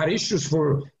 I had issues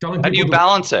for telling people. How do you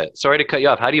balance it? Sorry to cut you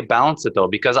off. How do you balance it though?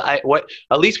 Because at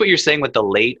least what you're saying with the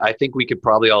late, I think we could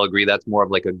probably all agree that's more of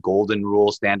like a golden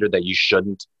rule standard that you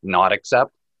shouldn't not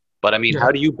accept. But I mean,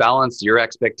 how do you balance your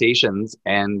expectations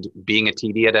and being a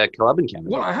TD at a club in Canada?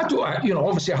 Well, I had to,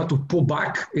 obviously I had to pull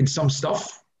back in some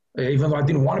stuff, even though I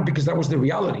didn't want it, because that was the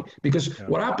reality. Because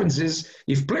what happens is,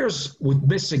 if players would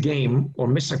miss a game or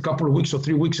miss a couple of weeks or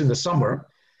 3 weeks in the summer,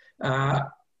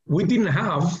 we didn't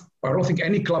have, I don't think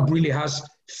any club really has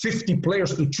 50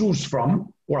 players to choose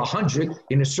from, or 100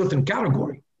 in a certain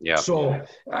category. Yeah. So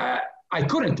I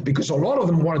couldn't, because a lot of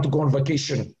them wanted to go on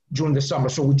vacation during the summer.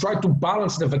 So we tried to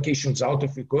balance the vacations out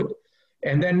if we could.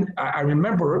 And then I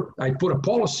remember I put a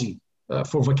policy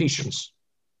for vacations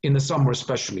in the summer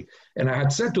especially. And I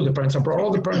had said to the parents, I brought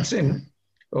all the parents in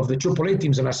of the AAA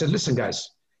teams, and I said, listen, guys,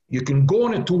 you can go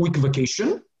on a 2-week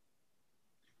vacation.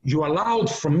 You allowed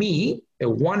from me a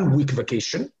 1-week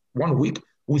vacation, 1 week,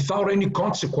 without any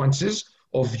consequences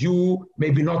of you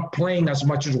maybe not playing as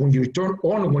much as when you return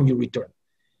or when you return.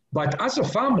 But as a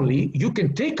family, you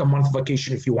can take a month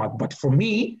vacation if you want. But for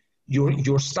me,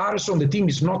 your status on the team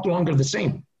is not longer the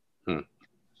same.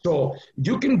 So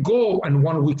you can go on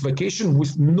 1 week vacation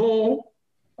with no,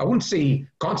 I wouldn't say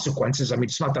consequences. I mean,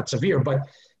 it's not that severe, but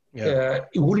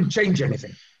it wouldn't change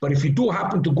anything. But if you do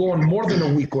happen to go on more than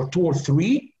a week or 2 or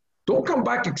 3, don't come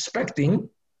back expecting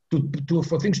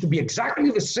for things to be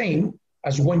exactly the same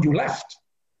as when you left,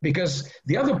 because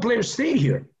the other player stayed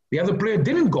here. The other player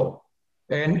didn't go.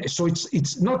 And so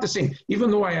it's not the same,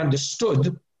 even though I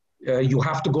understood you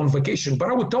have to go on vacation. But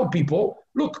I would tell people,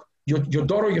 look, your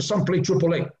daughter, your son play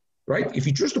AAA, right? If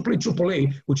you choose to play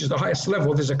AAA, which is the highest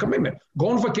level, there's a commitment. Go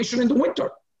on vacation in the winter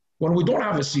when we don't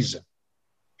have a season.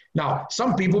 Now,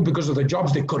 some people, because of their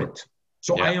jobs, they couldn't.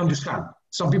 So I understand.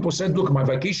 Some people said, look, my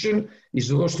vacation is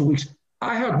those 2 weeks.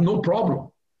 I have no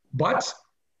problem. But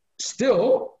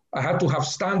still, I had to have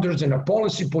standards and a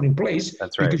policy put in place.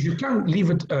 That's right. Because you can't leave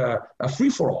it a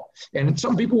free-for-all. And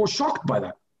some people were shocked by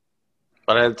that.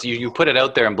 But you put it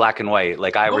out there in black and white.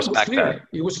 Like, I respect that.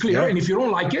 It was clear. And if you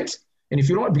don't like it,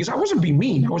 because I wasn't being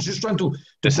mean. I was just trying to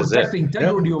protect the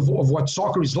integrity of what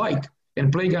soccer is like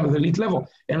and playing at the elite level.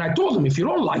 And I told them, if you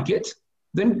don't like it,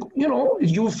 then,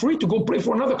 you're free to go play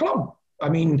for another club. I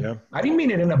mean, I didn't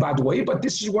mean it in a bad way, but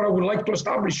this is what I would like to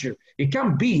establish here. It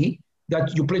can't be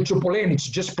that you play AAA and it's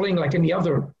just playing like any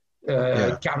other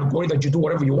category that you do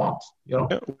whatever you want. You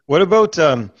know. What about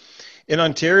in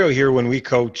Ontario here when we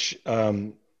coach?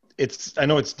 I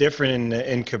know it's different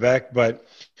in Quebec, but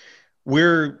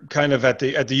we're kind of at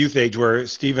the youth age where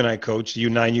Steve and I coach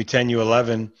U9, U10,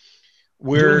 U11.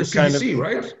 You're in the CDC,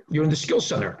 right? You're in the skill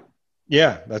center.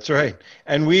 Yeah, that's right.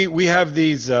 And we have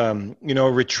these,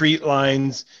 retreat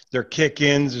lines. They're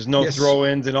kick-ins. There's no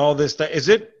throw-ins and all this stuff.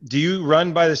 Do you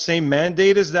run by the same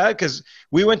mandate as that? Because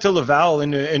we went to Laval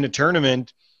in a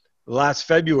tournament last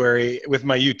February with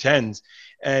my U10s,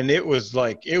 and it was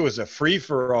a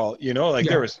free-for-all.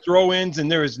 There was throw-ins and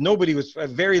nobody was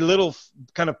very little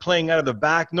kind of playing out of the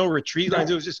back. No retreat lines.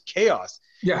 It was just chaos.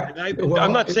 Yeah. And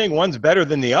I'm not saying one's better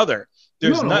than the other.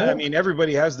 I mean,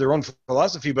 everybody has their own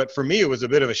philosophy, but for me, it was a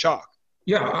bit of a shock.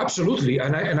 Yeah, absolutely.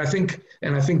 And I think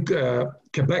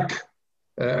Quebec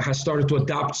has started to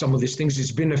adapt some of these things.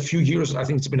 It's been a few years. I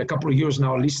think it's been a couple of years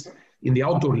now, at least in the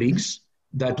outdoor leagues,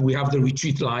 that we have the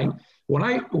retreat line. When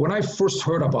I first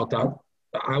heard about that,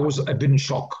 I was a bit in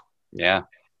shock. Yeah.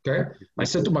 Okay. I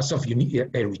said to myself, you need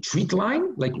a retreat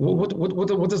line? Like,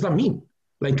 what does that mean?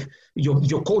 Like,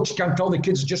 your coach can't tell the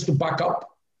kids just to back up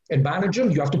and manage them.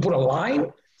 You have to put a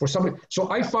line for somebody. So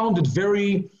I found it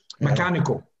very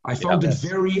mechanical. I found it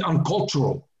very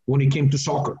uncultural when it came to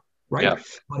soccer, right? Yeah.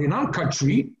 But in our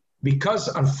country, because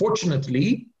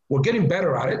unfortunately, we're getting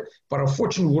better at it, but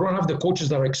unfortunately, we don't have the coaches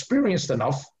that are experienced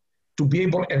enough to be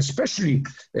able, and especially,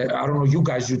 I don't know, you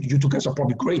guys, you two guys are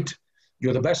probably great.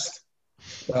 You're the best.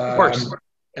 Of course.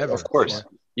 Of course.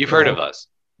 You've heard of us.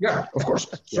 Yeah, of course.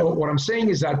 So what I'm saying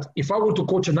is that if I were to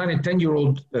coach a 9 and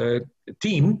 10-year-old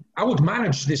team, I would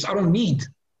manage this. I don't need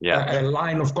a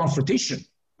line of confrontation.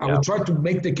 I would try to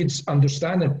make the kids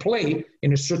understand and play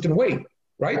in a certain way,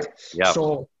 right? Yeah.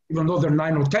 So even though they're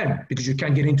 9 or 10, because you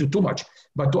can't get into too much,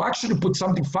 but to actually put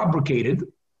something fabricated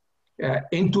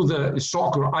into the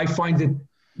soccer, I find it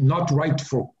not right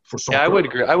for soccer. Yeah, I would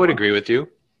agree. I would agree with you.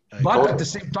 But at the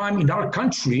same time, in our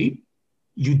country,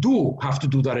 you do have to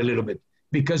do that a little bit.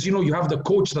 Because, you have the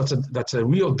coach that's a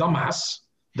real dumbass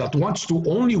that wants to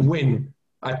only win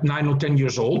at 9 or 10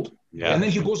 years old. Yeah. And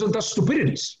then he goes and does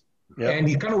stupidities. Yeah. And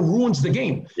he kind of ruins the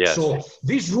game. Yes. So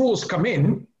these rules come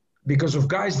in because of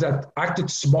guys that acted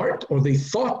smart or they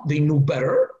thought they knew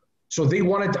better. So they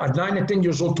wanted at 9 and 10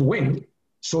 years old to win.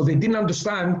 So they didn't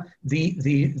understand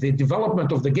the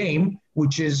development of the game,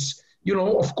 which is,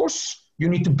 of course, you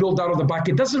need to build out of the back.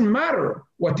 It doesn't matter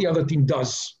what the other team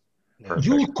does. Perfect.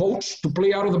 You coach to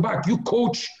play out of the back. You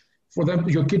coach for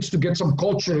your kids to get some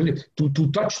culture,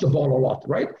 to touch the ball a lot,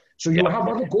 right? So you have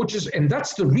other coaches, and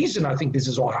that's the reason I think this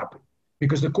is all happening,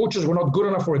 because the coaches were not good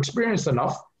enough or experienced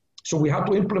enough. So we have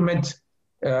to implement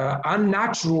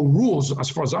unnatural rules,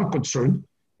 as far as I'm concerned,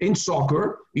 in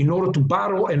soccer in order to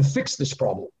battle and fix this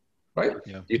problem. Right?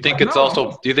 Yeah. Do you think it's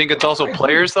also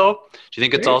players though? Do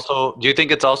you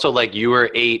think it's also like you were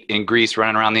 8 in Greece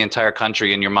running around the entire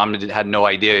country and your mom had no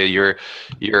idea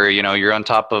you're on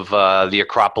top of the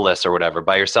Acropolis or whatever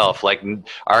by yourself? Like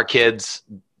our kids,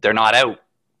 they're not out.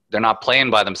 They're not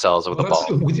playing by themselves with the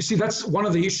ball. See, that's one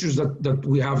of the issues that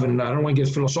we have, and I don't want to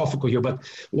get philosophical here, but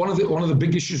one of the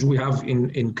big issues we have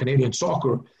in Canadian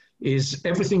soccer is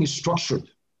everything is structured.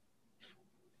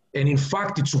 And in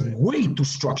fact, it's way too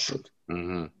structured.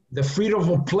 Mm-hmm. The freedom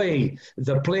of play,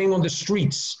 the playing on the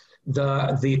streets,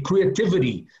 the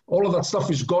creativity, all of that stuff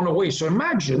is gone away. So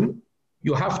imagine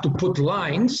you have to put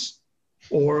lines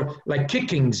or like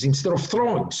kickings instead of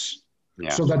throwings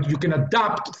so that you can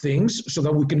adapt things so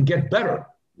that we can get better.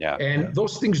 Yeah. And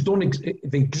those things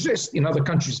they exist in other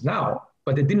countries now,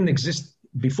 but they didn't exist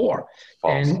before.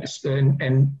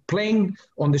 And playing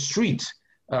on the street,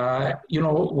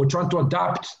 we're trying to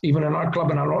adapt, even in our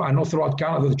club, and I know throughout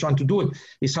Canada they're trying to do it,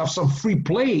 is have some free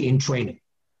play in training.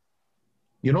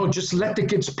 Just let the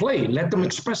kids play. Let them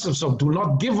express themselves. Do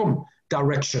not give them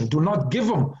direction. Do not give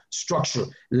them structure.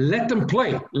 Let them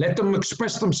play. Let them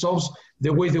express themselves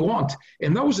the way they want.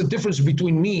 And that was the difference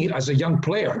between me as a young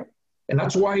player. And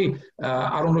that's why,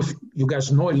 I don't know if you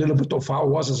guys know a little bit of how I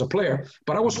was as a player,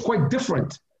 but I was quite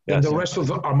different than the rest of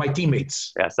my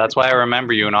teammates. Yes, that's why I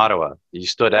remember you in Ottawa. You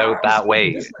stood out that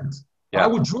way. Yeah. I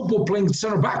would dribble playing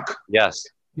center back. Yes,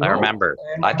 I remember.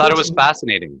 I thought it was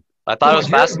fascinating. My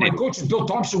coach, Bill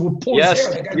Thompson, would pull his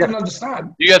hair. I didn't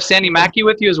understand. Do you have Sandy Mackey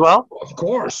with you as well? Of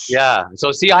course. Yeah.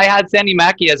 So see, I had Sandy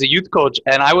Mackey as a youth coach,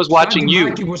 and I was watching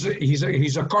Sandy Mackey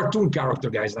he's a cartoon character,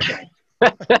 guys. That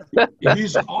guy.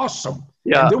 He's awesome.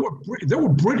 Yeah. And they were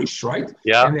British, right?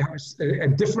 Yeah. And they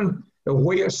have a different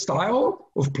way of style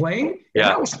of playing. Yeah.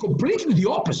 And that was completely the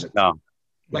opposite. No.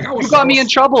 Like You got me in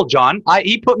trouble, John.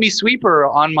 He put me sweeper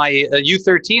on my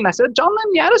U13. I said, John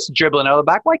Lemniatis dribbling out of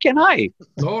the back. Why can't I?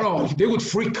 No, they would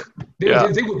freak. They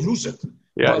would lose it.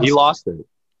 Yeah, But, he lost it.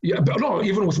 yeah, but no,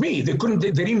 even with me, they couldn't.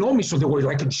 They didn't know me, so they were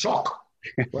like in shock,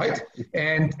 right?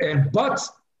 But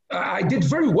I did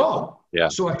very well. Yeah.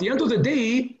 So at the end of the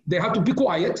day, they had to be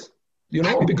quiet,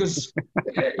 because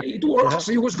it worked.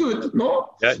 So it was good,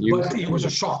 no? Yeah, but it was a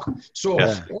shock. So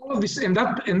all of this, and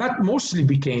that mostly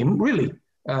became really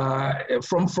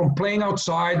from playing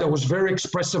outside. I was very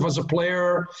expressive as a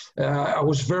player. I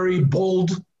was very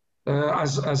bold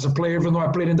as a player, even though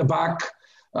I played in the back.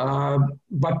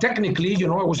 But technically, I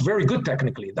was very good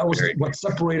technically. That was what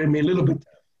separated me a little bit.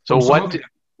 So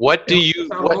what do you?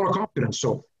 A lot of confidence.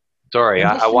 So sorry,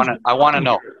 I want to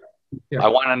know. Yeah. I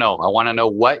want to know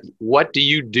what do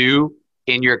you do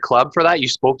in your club for that? You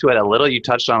spoke to it a little. You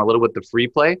touched on a little with the free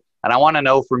play, and I want to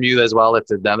know from you as well.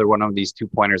 It's another one of these 2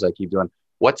 pointers I keep doing.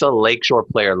 What's a Lakeshore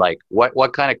player like?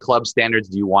 What kind of club standards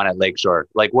do you want at Lakeshore?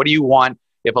 Like, what do you want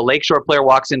if a Lakeshore player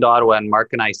walks into Ottawa and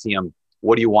Mark and I see him?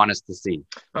 What do you want us to see?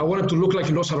 I want him to look like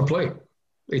he knows how to play.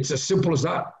 It's as simple as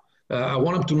that. I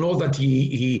want him to know that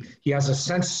he has a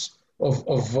sense of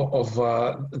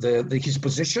his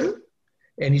position,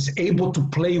 and he's able to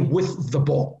play with the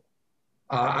ball.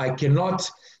 I cannot,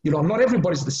 not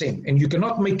everybody's the same, and you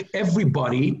cannot make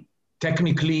everybody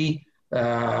technically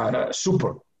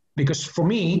super. Because for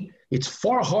me, it's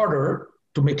far harder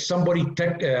to make somebody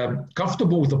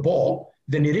comfortable with the ball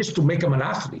than it is to make them an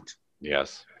athlete.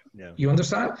 Yes. Yeah. You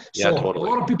understand? Yeah, so totally. A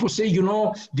lot of people say,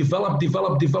 develop.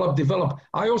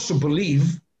 I also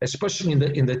believe, especially in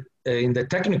the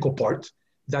technical part,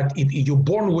 that you're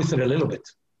born with it a little bit.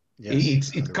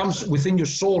 Yes, it comes within your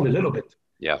soul a little bit.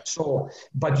 Yeah. So,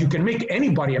 but you can make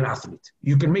anybody an athlete.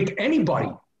 You can make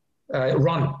anybody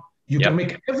run. You can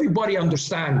make everybody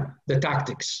understand the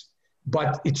tactics.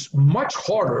 But it's much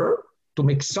harder to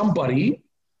make somebody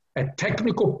a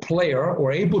technical player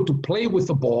or able to play with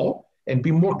the ball and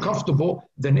be more comfortable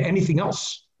than anything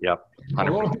else. Yeah. A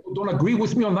lot of people don't agree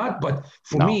with me on that, but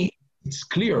for me, it's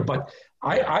clear. But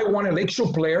I want a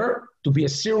Lakeshore player to be a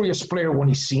serious player when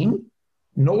he's seen,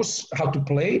 knows how to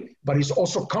play, but he's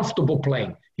also comfortable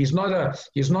playing. He's not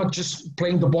just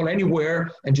playing the ball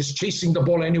anywhere and just chasing the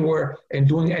ball anywhere and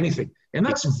doing anything. And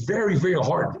that's very, very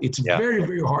hard. It's very,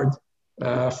 very hard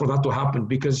for that to happen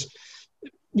because,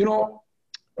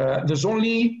 there's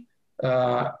only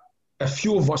a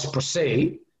few of us per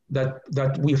se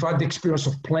that we've had the experience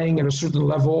of playing at a certain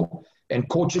level and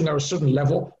coaching at a certain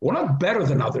level. We're not better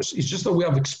than others. It's just that we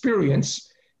have experience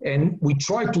and we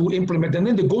try to implement, and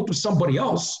then they go to somebody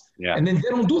else and then they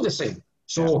don't do the same.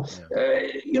 So,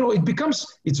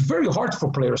 it's very hard for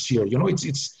players here.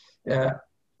 It's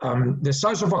the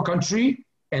size of our country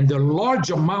and the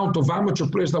large amount of amateur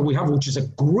players that we have, which is a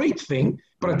great thing.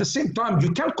 But at the same time,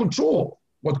 you can't control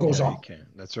what goes on. You can.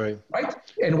 That's right. Right?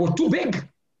 And we're too big.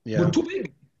 Yeah. We're too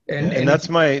big. And that's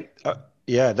my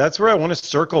that's where I want to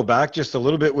circle back just a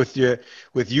little bit with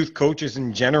youth coaches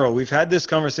in general. We've had this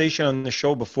conversation on the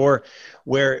show before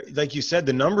where, like you said,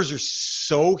 the numbers are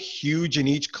so huge in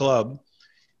each club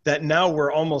that now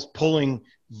we're almost pulling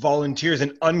volunteers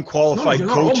and unqualified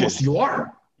coaches. Almost, you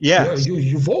are. Yeah.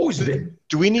 You've always been.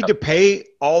 Do we need to pay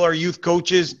all our youth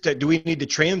coaches? Do we need to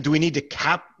train them? Do we need to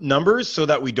cap numbers so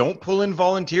that we don't pull in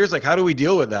volunteers? Like, how do we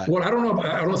deal with that? Well, I don't know.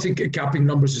 I don't think capping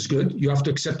numbers is good. You have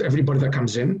to accept everybody that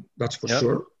comes in. That's for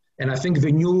sure. And I think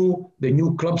the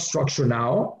new club structure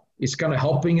now is kind of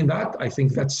helping in that. I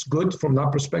think that's good from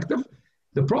that perspective.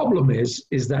 The problem is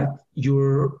that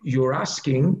we're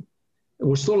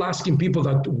still asking people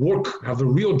that have a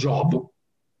real job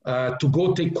to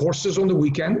go take courses on the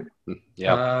weekend.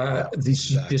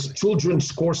 This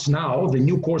children's course now, the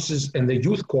new courses and the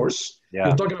youth course,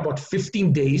 we're talking about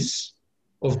 15 days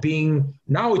of being,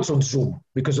 now it's on Zoom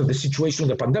because of the situation of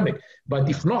the pandemic. But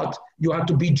if not, you have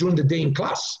to be during the day in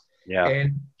class. Yeah.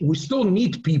 And we still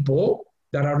need people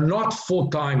that are not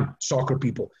full-time soccer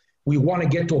people. We want to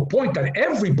get to a point that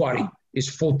everybody is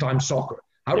full-time soccer.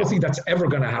 I don't think that's ever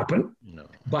going to happen. No.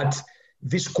 But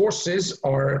these courses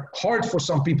are hard for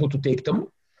some people to take them.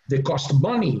 They cost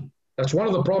money. That's one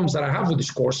of the problems that I have with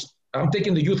this course. I'm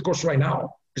taking the youth course right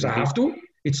now because I have to.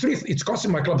 It's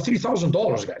costing my club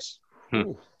 $3,000, guys.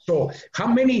 So how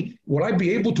many will I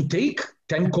be able to take?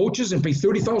 10 coaches and pay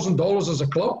 $30,000 as a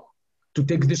club to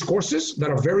take these courses that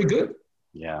are very good?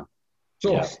 Yeah.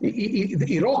 So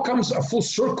it all comes a full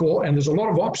circle, and there's a lot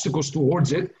of obstacles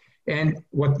towards it. And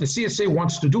what the CSA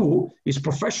wants to do is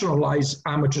professionalize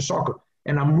amateur soccer.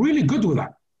 And I'm really good with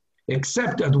that,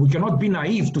 except that we cannot be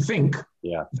naive to think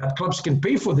that clubs can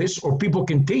pay for this or people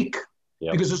can take.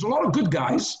 Because there's a lot of good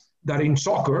guys that in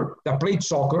soccer, that played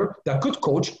soccer, that could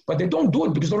coach, but they don't do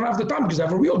it because they don't have the time because they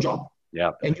have a real job.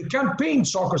 Yeah. And you can't pay in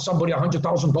soccer somebody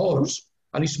 $100,000,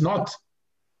 and it's not,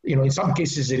 in some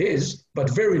cases it is, but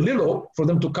very little for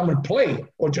them to come and play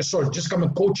or just come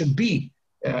and coach and be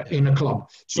in a club.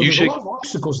 So there's a lot of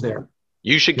obstacles there.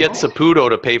 You should get Saputo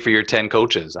to pay for your 10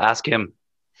 coaches. Ask him.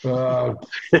 Don't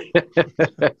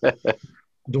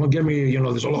get me,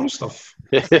 there's a lot of stuff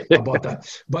about that.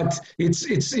 But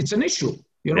it's an issue.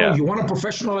 You want to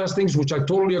professionalize things, which I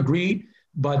totally agree,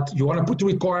 but you want to put the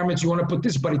requirements, you want to put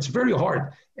this, but it's very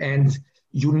hard. And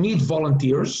you need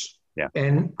volunteers. Yeah.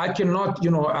 And I cannot,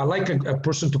 I like a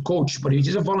person to coach, but if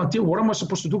he's a volunteer, what am I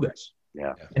supposed to do, guys?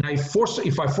 Yeah. And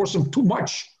if I force him too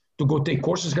much to go take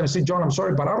courses, he's going to say, John, I'm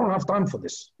sorry, but I don't have time for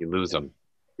this. You lose them.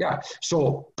 Yeah.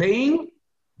 So paying,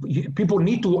 people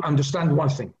need to understand one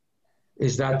thing,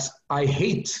 is that I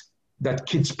hate that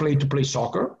kids play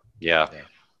soccer. Yeah.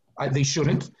 They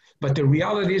shouldn't. But the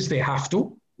reality is they have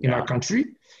to in our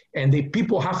country. And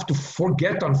people have to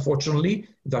forget, unfortunately,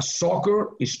 that soccer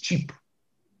is cheap.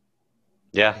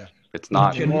 Yeah. It's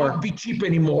not. It cannot be cheap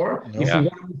anymore if you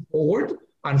want to move forward.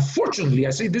 Unfortunately, I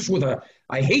say this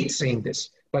I hate saying this,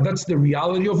 but that's the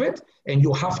reality of it. And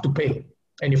you have to pay.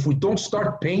 And if we don't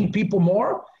start paying people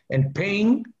more and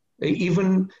paying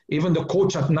even the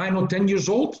coach at 9 or 10 years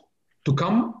old to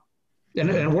come,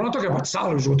 and we're not talking about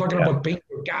salaries, we're talking about paying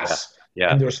their gas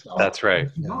and their stuff. That's right.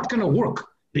 It's not going to work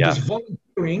because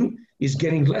volunteering is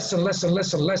getting less and less and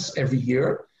less and less every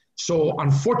year. So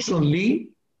unfortunately,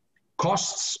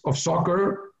 costs of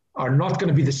soccer are not going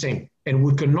to be the same. And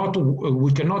we cannot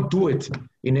do it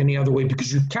in any other way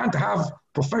because you can't have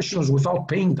professionals without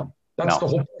paying them. That's the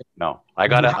whole point. No, you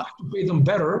have to pay them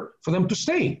better for them to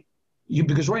stay.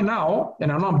 Because right now,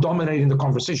 and I know I'm dominating the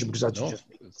conversation because that's just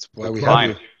me. That's why we have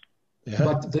you. Yeah.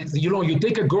 But you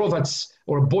take a girl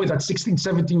or a boy that's 16,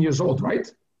 17 years old,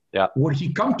 right? Yeah. Would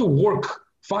he come to work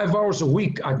 5 hours a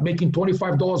week at making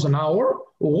 $25 an hour?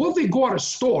 Or will they go at a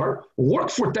store, work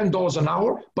for $10 an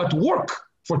hour, but work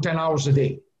for 10 hours a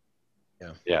day?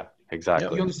 Yeah,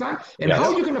 exactly. You understand? And how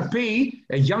are you going to pay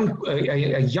a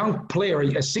young player, a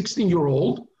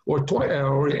 16-year-old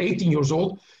or 18 years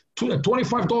old,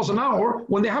 $25 an hour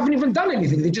when they haven't even done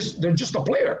anything? They're just a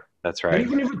player. That's right. They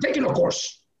haven't even taken a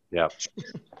course. Yeah.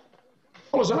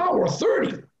 $1 an hour or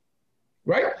 30,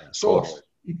 right? So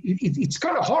it's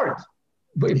kind of hard,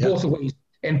 but both ways.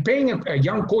 And paying a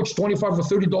young coach $25 or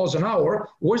 $30 an hour,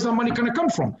 where's that money going to come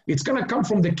from? It's going to come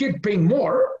from the kid paying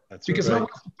more because now you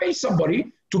have to pay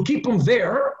somebody to keep them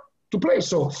there to play.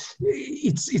 So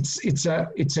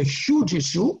it's a huge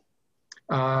issue.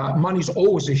 Money is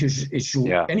always a huge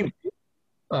issue anyway.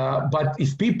 But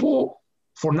if people,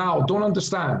 for now, don't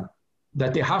understand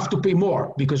that they have to pay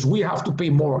more because we have to pay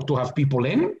more to have people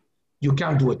in, you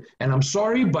can't do it. And I'm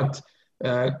sorry, but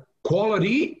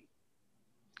quality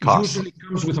usually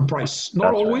comes with a price.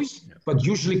 Not always, but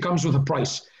usually comes with a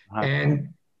price.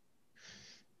 And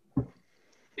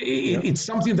it's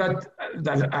something that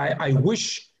I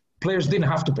wish players didn't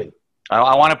have to pay.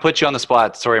 I want to put you on the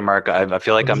spot. Sorry, Mark. I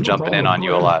feel like I'm jumping in on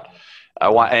you a lot.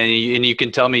 And you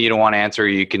can tell me you don't want to answer. Or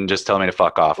you can just tell me to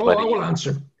fuck off. I will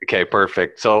answer. Okay,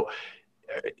 perfect. So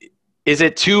is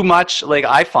it too much? Like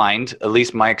I find, at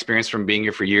least my experience from being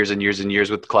here for years and years and years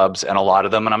with clubs and a lot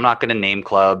of them, and I'm not going to name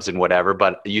clubs and whatever,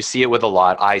 but you see it with a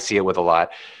lot. I see it with a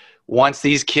lot. Once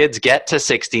these kids get to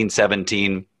 16,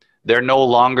 17, they're no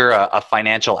longer a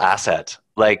financial asset.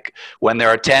 Like when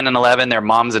they're 10 and 11, their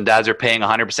moms and dads are paying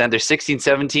 100%. They're 16,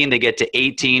 17, they get to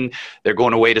 18, they're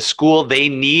going away to school. They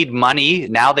need money.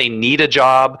 Now they need a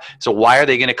job. So why are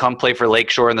they going to come play for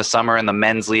Lakeshore in the summer in the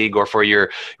men's league or for your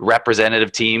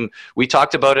representative team? We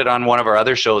talked about it on one of our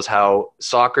other shows, how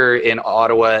soccer in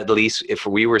Ottawa, at least if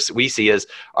we see is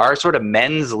our sort of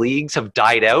men's leagues have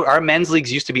died out. Our men's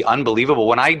leagues used to be unbelievable.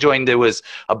 When I joined, there was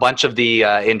a bunch of the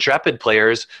Intrepid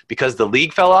players because the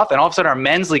league fell off, and all of a sudden our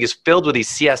men's league is filled with these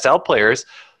CSL players,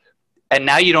 and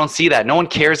now you don't see that. No one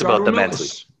cares about the men's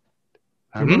league.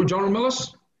 Remember John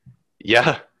Millis?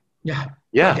 Yeah.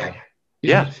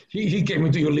 He came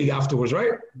into your league afterwards,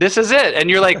 right? This is it. And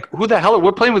you're like, who the hell?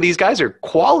 We're playing with these guys are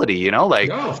quality, like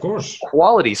of course,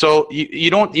 quality. So you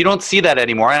don't see that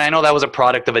anymore. And I know that was a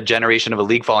product of a generation of a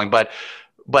league falling, but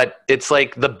it's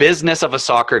like the business of a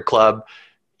soccer club.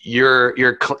 You're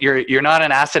not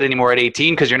an asset anymore at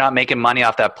 18 because you're not making money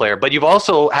off that player. But you've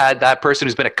also had that person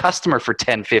who's been a customer for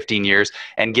 10, 15 years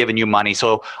and given you money.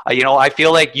 So, I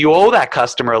feel like you owe that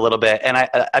customer a little bit. And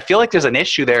I feel like there's an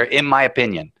issue there, in my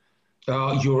opinion.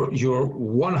 You're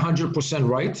 100%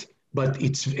 right. But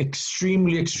it's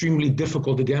extremely, extremely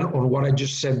difficult, again, on what I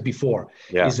just said before,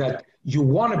 is that you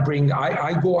want to bring,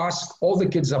 I go ask all the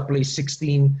kids that play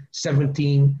 16,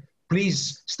 17,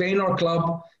 please stay in our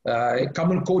club,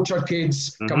 come and coach our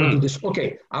kids, come and do this.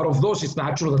 Okay, out of those, it's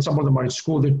natural that some of them are in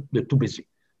school, they're too busy.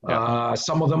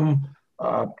 Some of them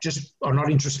just are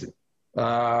not interested.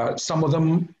 Some of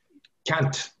them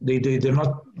can't,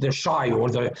 they're shy, or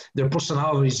their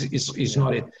personality is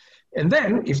not it. And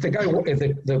then if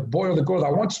the boy or the girl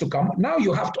that wants to come, now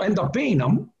you have to end up paying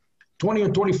them $20 or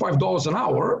 $25 an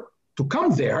hour to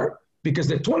come there, because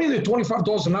the $20 to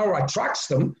 $25 an hour attracts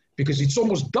them, because it's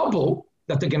almost double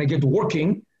that they're going to get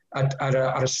working at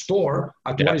a store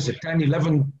at what is it, $10,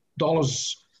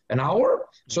 $11 an hour.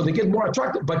 So they get more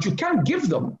attractive, but you can't give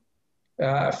them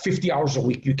 50 hours a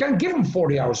week. You can't give them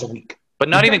 40 hours a week. But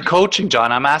not even coaching,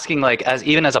 John. I'm asking, like,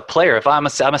 even as a player, if I'm a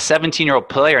 17-year-old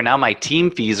player, now my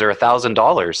team fees are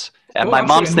 $1,000. And my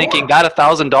mom's thinking that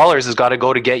 $1,000 has got to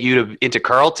go to get you into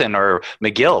Carleton or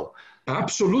McGill.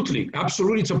 Absolutely.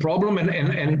 It's a problem.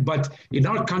 But in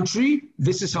our country,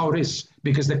 this is how it is,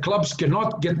 because the clubs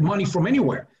cannot get money from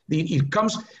anywhere. It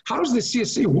comes, how does the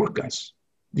CSA work, guys?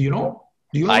 Do you know?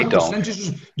 Do you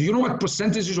know what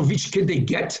percentages of each kid they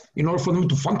get in order for them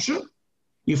to function?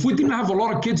 If we didn't have a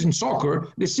lot of kids in soccer,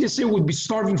 the CSA would be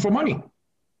starving for money.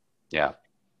 Yeah.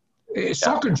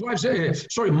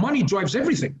 Money drives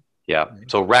everything. Yeah.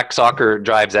 So rec soccer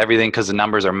drives everything because the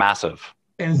numbers are massive.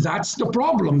 And that's the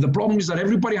problem. The problem is that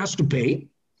everybody has to pay.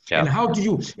 Yeah. And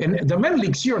and the men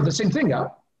leagues here are the same thing, huh?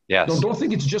 Yes. Don't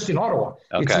think it's just in Ottawa.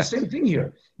 Okay. It's the same thing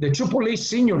here. The AAA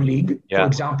Senior League, for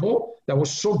example, that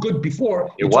was so good before.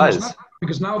 It was. Not,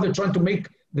 because now they're trying to make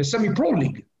the semi-pro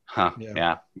league. Huh.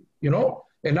 Yeah. You know?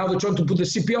 And now they're trying to put the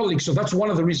CPL league. So that's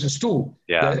one of the reasons too.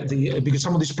 Yeah. Because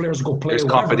some of these players go play.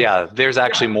 There's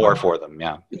actually more for them.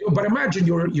 Yeah. But imagine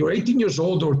you're 18 years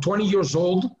old or 20 years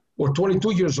old or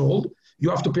 22 years old. You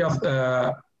have to pay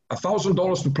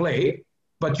 $1,000 to play,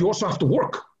 but you also have to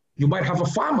work. You might have a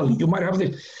family. You might have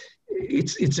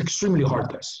it's extremely hard,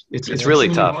 guys. It's really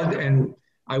tough. Hard, and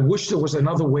I wish there was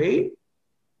another way,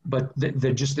 but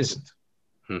there just isn't.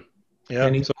 Yeah.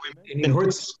 And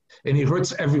it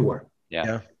hurts everywhere.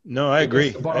 Yeah. No, I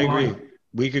agree.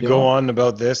 We could go on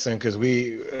about this, and because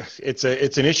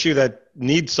it's an issue that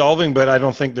needs solving, but I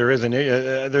don't think there is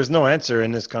there's no answer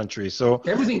in this country. So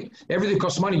everything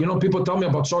costs money. You know, people tell me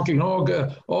about soccer.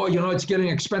 It's getting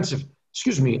expensive.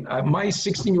 Excuse me, my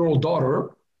 16-year-old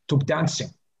daughter took dancing.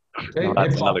 Okay? Oh,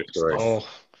 that's another story.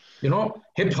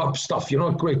 Hip hop stuff.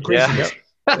 Crazy.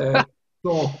 Yeah.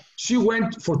 So she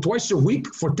went for twice a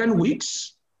week for 10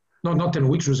 weeks. No, not 10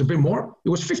 weeks. It was a bit more. It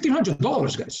was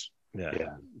 $1,500, guys. Yeah.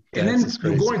 And then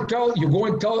you go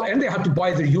and tell, and they had to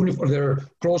buy their uniform, their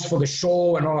clothes for the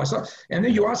show and all that stuff. And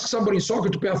then you ask somebody in soccer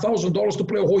to pay $1,000 to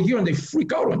play a whole year, and they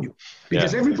freak out on you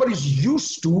because everybody's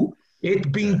used to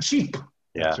it being cheap.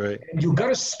 Yeah, that's right. And you got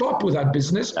to stop with that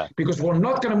business because we're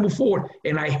not going to move forward.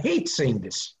 And I hate saying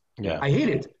this. Yeah, I hate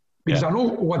it because I know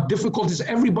what difficulties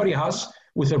everybody has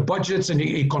with their budgets and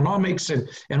the economics and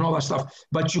all that stuff.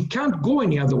 But you can't go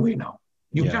any other way now.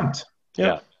 You can't.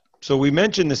 Yeah. So we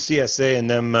mentioned the CSA and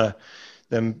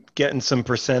them getting some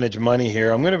percentage money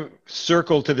here. I'm going to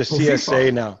circle to the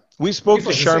CSA now. We spoke to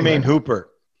Charmaine Hooper.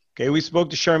 Okay, we spoke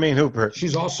to Charmaine Hooper.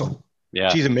 She's awesome. Yeah,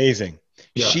 she's amazing.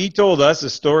 Yeah. She told us a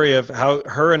story of how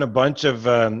her and a bunch of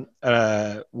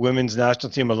women's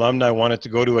national team alumni wanted to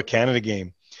go to a Canada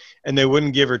game, and they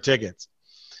wouldn't give her tickets.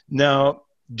 Now,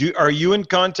 are you in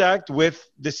contact with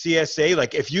the CSA?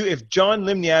 Like, if John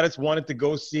Limniadis wanted to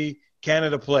go see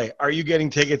Canada play, are you getting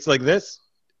tickets like this?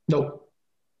 No,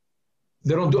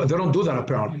 they don't do that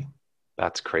apparently.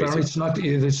 That's crazy.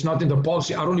 Apparently it's not in the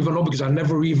policy. I don't even know because I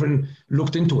never even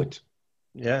looked into it.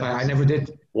 Yeah, I never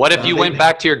did. What if you went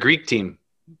back to your Greek team?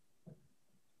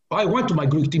 I went to my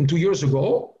Greek team 2 years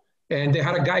ago, and they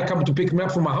had a guy come to pick me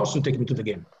up from my house to take me to the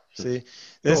game. See,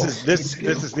 this is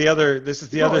the other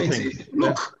thing.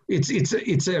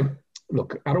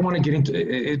 Look, I don't want to get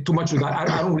into too much with that.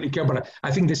 I don't really care about it.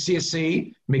 I think the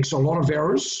CSA makes a lot of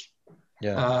errors.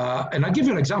 Yeah. And I'll give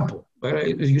you an example.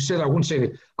 You said I wouldn't say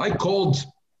it. I called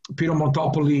Peter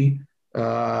Montopoli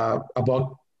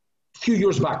about a few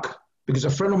years back because a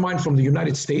friend of mine from the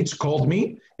United States called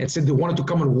me and said they wanted to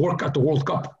come and work at the World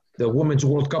Cup, the Women's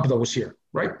World Cup that was here,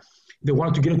 right? They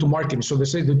wanted to get into marketing. So they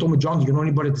told me, John, do you know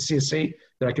anybody at the CSA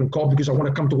that I can call because I want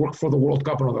to come to work for the World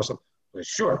Cup and all that stuff? I said,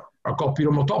 sure. I'll call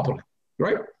Peter Montopoli.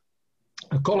 Right?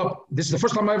 I call up. This is the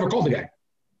first time I ever called the guy,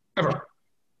 ever.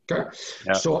 Okay.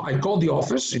 Yeah. So I called the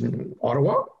office in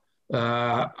Ottawa.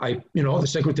 The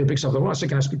secretary picks up the phone. I said,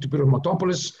 "Can I speak to Peter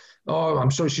Montopoulos?" "Oh, I'm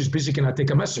sorry, she's busy. Can I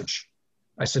take a message?"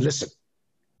 I said, "Listen,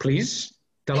 please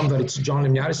tell him that it's John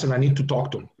Limniadis and I need to talk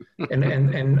to him."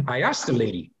 And I asked the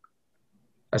lady,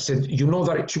 I said, you know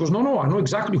that? She goes, no, I know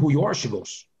exactly who you are, she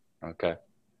goes. Okay.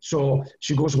 So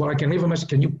she goes, well, I can leave a message.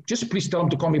 Can you just please tell him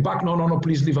to call me back? No,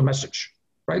 please leave a message,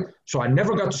 right? So I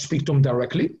never got to speak to him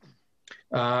directly.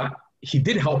 He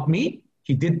did help me.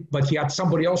 He did, but he had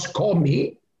somebody else call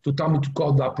me to tell me to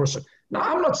call that person. Now,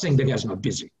 I'm not saying the guy's not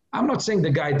busy. I'm not saying the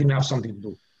guy didn't have something to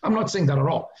do. I'm not saying that at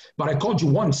all. But I called you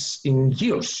once in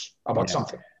years about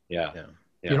something. Yeah.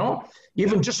 You know,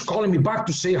 even just calling me back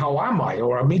to say, how am I?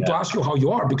 Or I mean to ask you how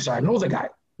you are because I know the guy,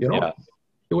 you know. Yeah.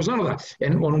 There was none of that.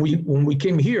 And when we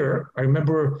came here, I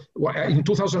remember in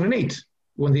 2008,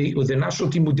 when the national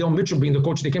team with Dale Mitchell being the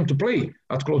coach, they came to play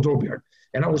at Claude Robillard.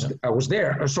 And I was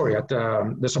there, at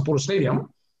the Sapporo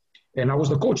Stadium. And I was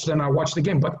the coach. Then I watched the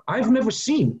game. But I've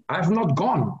not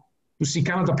gone to see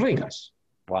Canada play, guys.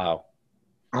 Wow.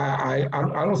 I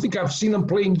don't think I've seen them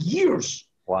play in years.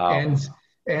 Wow.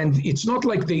 And it's not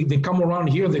like they come around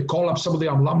here, they call up some of the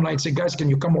alumni and say, guys, can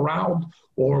you come around?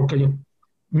 Or can you?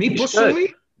 Me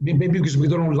personally, maybe because we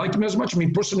don't like him as much. Me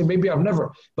personally, maybe I've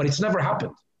never, but it's never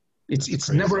happened. It's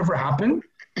never ever happened.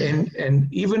 And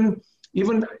even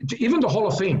the Hall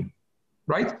of Fame,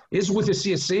 right, is with the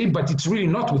CSA, but it's really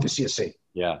not with the CSA.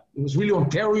 Yeah. It was really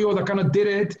Ontario that kind of did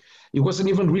it. It wasn't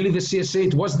even really the CSA.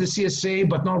 It was the CSA,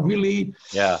 but not really.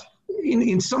 Yeah.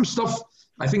 In some stuff,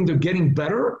 I think they're getting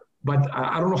better, but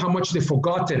I don't know how much they've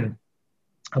forgotten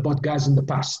about guys in the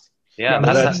past. Yeah,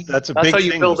 that's a big how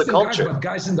you thing. build a culture. But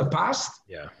guys in the past.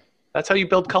 Yeah. That's how you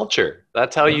build culture.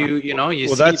 That's how you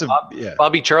see that's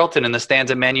Bobby Charlton in the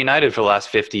stands at Man United for the last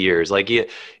 50 years. Like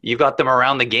you've got them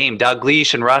around the game.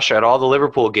 Dalglish in Russia at all the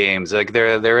Liverpool games. Like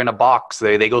they're in a box.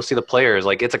 They go see the players.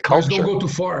 Like it's a culture. Guys don't go too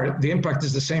far. The impact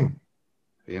is the same.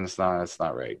 It's not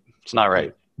right. It's not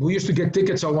right. We used to get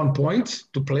tickets at one point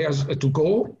to play as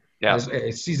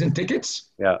season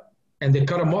tickets. Yeah. And they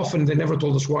cut them off and they never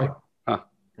told us why.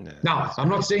 Now, I'm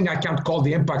not saying I can't call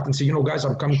the impact and say, guys,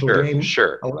 I'm coming to a game.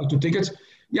 Sure. I would like 2 tickets.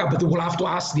 Yeah, but they will have to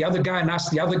ask the other guy and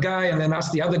ask the other guy and then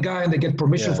ask the other guy and they get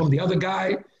permission from the other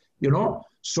guy,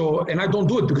 So, and I don't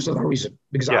do it because of that reason.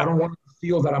 Because I don't want to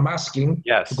feel that I'm asking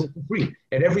to go for free.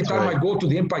 And every time I go to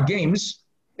the impact games,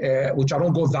 which I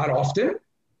don't go that often,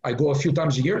 I go a few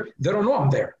times a year, they don't know I'm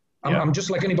there. I'm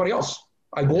just like anybody else.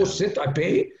 I go sit, I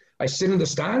pay. I sit in the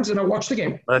stands and I watch the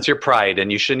game. That's your pride,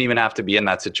 and you shouldn't even have to be in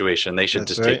that situation. They should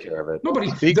take care of it.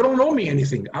 Nobody, they don't know me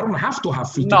anything. I don't have to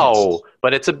have free tickets. No,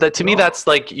 but to me, that's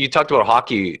like you talked about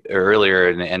hockey earlier,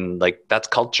 and like that's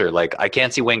culture. Like I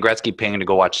can't see Wayne Gretzky paying to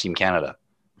go watch Team Canada.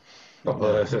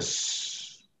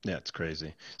 It's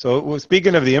crazy. So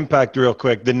speaking of the impact, real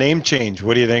quick, the name change.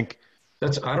 What do you think?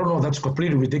 I don't know. That's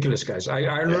completely ridiculous, guys.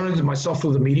 I learned it myself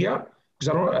through the media.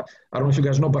 Because I don't know if you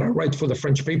guys know, but I write for the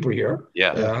French paper here.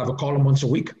 Yeah. I have a column once a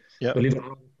week. Yeah. Believe it or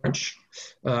not, in French,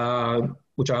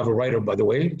 which I have a writer, by the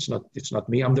way. It's not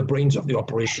me. I'm the brains of the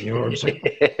operation. You know what I'm saying?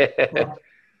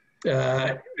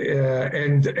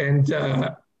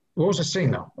 What was I saying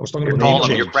now? I was talking about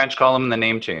your French column, the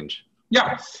name change.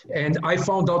 Yeah, and I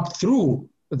found out through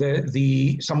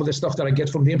some of the stuff that I get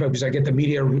from the impact because I get the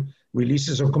media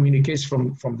releases or communiques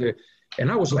from the,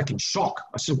 and I was like in shock.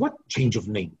 I said, "What change of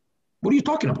name? What are you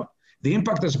talking about? The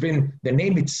impact has been, the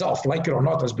name itself, like it or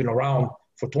not, has been around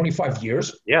for 25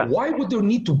 years. Yeah. Why would there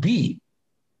need to be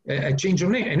a change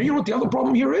of name? And you know what the other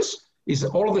problem here is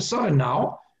all of a sudden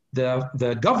now,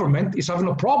 the government is having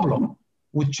a problem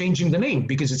with changing the name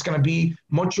because it's going to be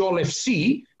Montreal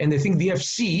FC and they think the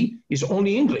FC is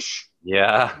only English.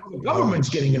 Yeah. Now the government's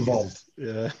getting involved.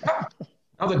 Yeah.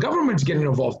 Now the government's getting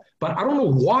involved. But I don't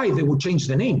know why they would change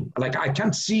the name. Like I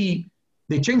can't see,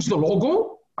 they changed the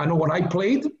logo. I know when I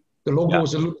played, the logo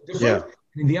was a little different.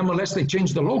 Yeah. In the MLS, they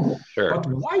changed the logo. Sure. But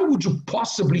why would you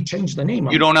possibly change the name?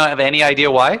 You don't have any idea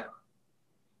why?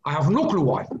 I have no clue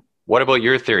why. What about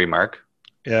your theory, Mark?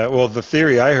 Yeah, well, the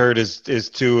theory I heard is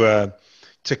to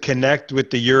connect with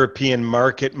the European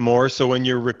market more. So when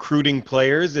you're recruiting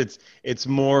players, it's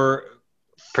more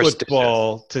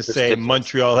football to say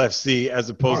Montreal FC as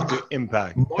opposed to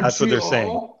Impact. That's what they're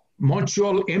saying.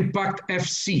 Montreal Impact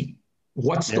FC.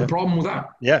 What's the problem with that?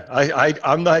 Yeah,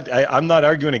 I'm not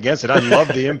arguing against it. I love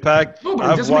the Impact. No,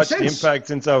 I've watched the Impact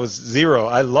since I was 0.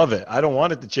 I love it. I don't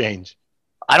want it to change.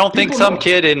 I don't think some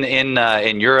kid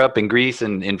in Europe, in Greece,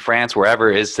 and in France,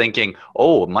 wherever, is thinking,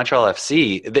 "Oh, Montreal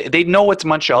FC." They know it's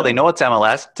Montreal. They know it's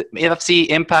MLS. FC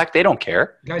Impact. They don't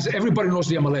care. Guys, everybody knows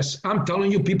the MLS. I'm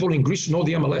telling you, people in Greece know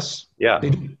the MLS. Yeah.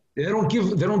 They don't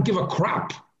give a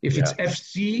crap if it's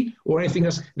FC or anything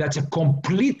else. That's a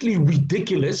completely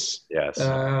ridiculous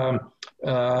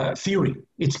theory.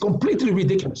 It's completely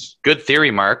ridiculous. Good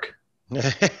theory, Mark.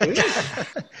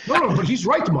 No, but he's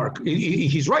right, Mark.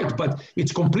 He's right, but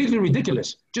it's completely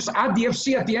ridiculous. Just add the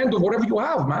FC at the end of whatever you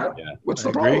have, man. Yeah. What's the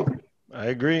agree. problem? I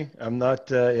agree. I'm not.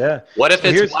 Yeah. What if So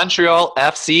it's here's- Montreal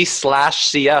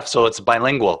FC/CF, so it's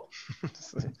bilingual?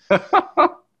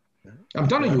 I'm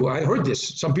telling you, I heard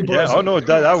this. Some people. Yeah. are Oh no, saying,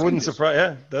 that "I've wouldn't seen this."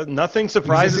 surprise. Yeah. Nothing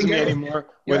surprises thing me is- anymore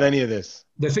with Yeah. any of this.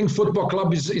 They think football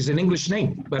club is an English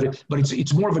name, but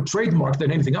it's more of a trademark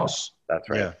than anything else. That's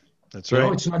right. Yeah. That's You know,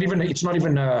 right. it's not even it's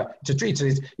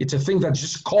a thing that's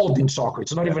just called in soccer.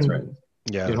 It's not even right.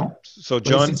 Yeah. you know. So But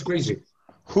John, it's crazy.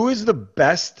 who is the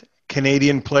best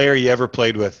Canadian player you ever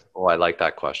played with? Oh, I like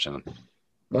that question.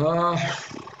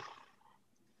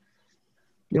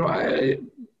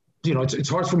 It's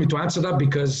hard for me to answer that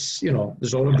because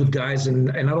there's a lot of good guys,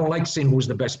 and I don't like saying who's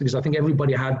the best because I think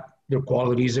everybody had their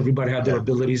qualities, everybody had their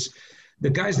abilities. The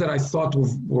guys that I thought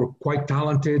were quite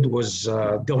talented was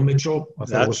Del Mitchell. I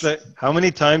thought That's it. How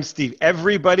many times, Steve?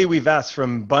 Everybody we've asked,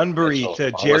 from Bunbury Mitchell, to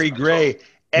always Jerry Mitchell. Gray,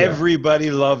 everybody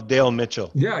loved Dale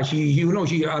Mitchell. Yeah,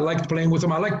 I liked playing with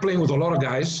him. I like playing with a lot of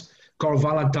guys. Carl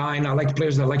Valentine. I like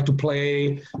players that like to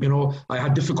play. I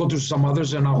had difficulties with some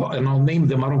others, and I'll name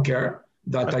them. I don't care.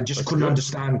 That I just couldn't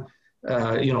understand.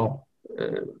 Playing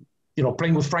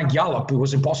with Frank Yallop, it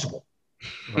was impossible.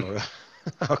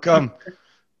 How come?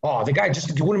 Oh, the guy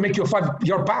he wouldn't make you a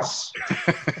 5-yard pass.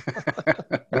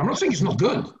 And I'm not saying he's not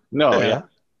good. No, Yeah.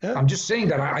 I'm just saying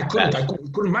that I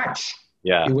couldn't match.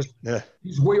 Yeah. It was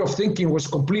his way of thinking was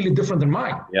completely different than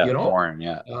mine. Yeah. Foreign,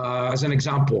 yeah. As an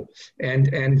example, and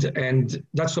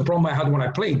that's the problem I had when I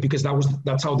played because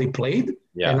that's how they played,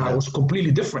 and I was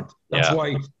completely different. That's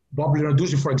why Bob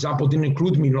Leonarduzzi, for example, didn't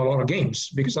include me in a lot of games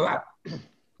because of that.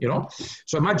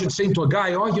 So imagine saying to a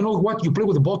guy, "Oh, you know what? You play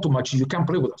with the ball too much. You can't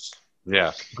play with us."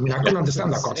 Yeah. I mean, I couldn't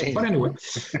understand that concept. But anyway,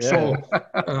 so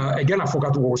again, I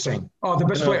forgot what we're saying. Oh, the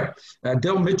best player,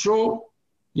 Del Mitchell.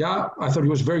 Yeah, I thought he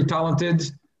was very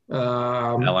talented.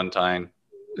 Valentine.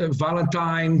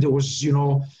 Valentine. There was,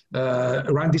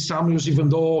 Randy Samuels, even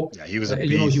though he was a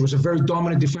beast. he was a very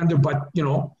dominant defender, but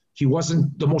he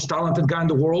wasn't the most talented guy in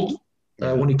the world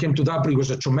when it came to that. But he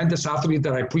was a tremendous athlete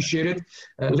that I appreciated.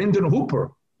 Lyndon Hooper.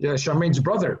 Charmaine's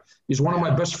brother. He's one of my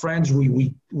best friends.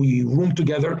 We roomed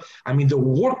together. I mean, the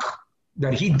work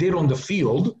that he did on the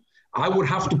field, I would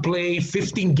have to play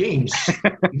 15 games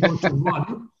in order to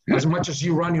run as much as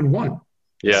you run in one.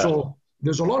 Yeah. So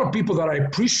there's a lot of people that I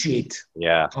appreciate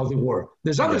how they were.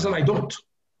 There's others that I don't.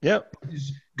 Yeah.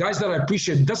 There's guys that I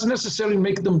appreciate. Doesn't necessarily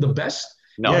make them the best.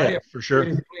 No, yeah, for sure.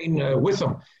 Playing with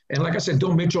them. And like I said,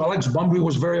 Del Mitchell, Alex Bunbury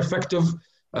was very effective.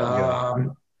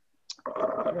 What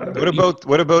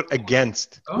about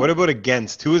against? What about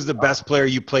against? Who is the best player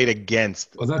you played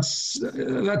against? Well, that's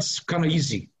kind of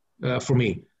easy for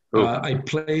me. I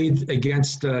played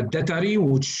against Detari,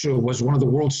 which was one of the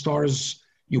world stars.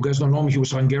 You guys don't know him. He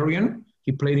was Hungarian.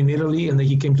 He played in Italy, and then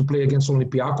he came to play against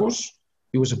Olympiacos.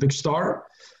 He was a big star.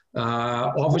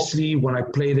 Obviously, when I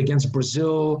played against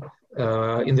Brazil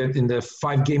in the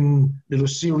 5-game little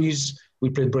series, we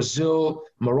played Brazil,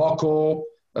 Morocco,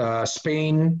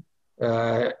 Spain,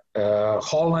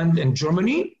 Holland, and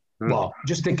Germany. Well,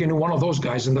 just take any one of those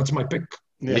guys, and that's my pick.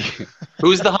 Yeah.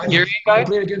 Who's the Hungarian guy? I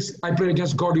played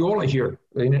against Guardiola here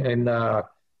in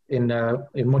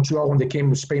Montreal when they came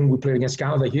to Spain. We played against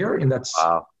Canada here in that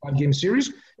 5-game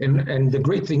series. And the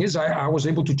great thing is I was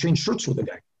able to change shirts with the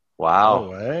guy. Wow.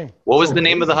 No way. What was the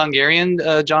name of the Hungarian,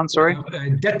 John? Sorry.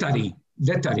 Detari.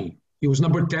 He was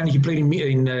number 10. He played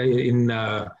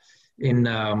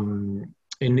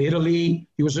in Italy.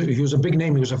 He was a big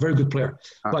name. He was a very good player.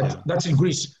 Okay. But that's in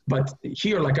Greece. But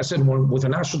here, like I said, with the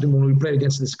national team, when we played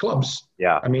against these clubs,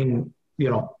 I mean,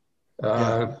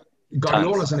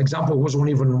 Guardiola, as an example, wasn't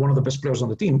even one of the best players on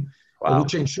the team. Wow. We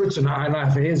changed shirts, and I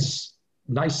have his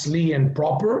nicely and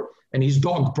proper, and his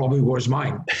dog probably wears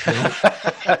mine.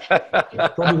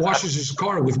 Probably washes his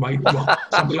car with my. Well,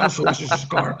 somebody else washes his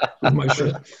car with my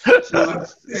shirt.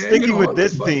 Sticking with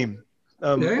this theme.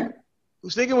 Yeah?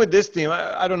 Sticking with this team,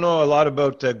 I don't know a lot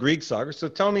about Greek soccer. So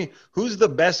tell me, who's the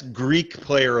best Greek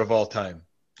player of all time?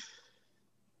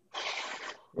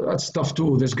 That's tough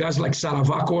too. There's guys like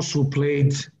Saravakos who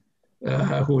played,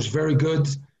 who was very good.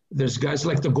 There's guys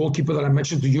like the goalkeeper that I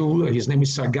mentioned to you. His name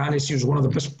is Sarganis. He was one of the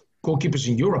best goalkeepers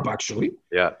in Europe, actually.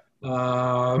 Yeah.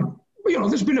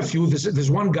 There's been a few. There's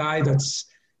one guy that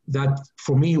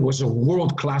for me was a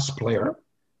world-class player.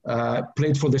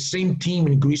 Played for the same team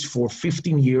in Greece for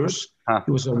 15 years.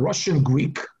 He was a Russian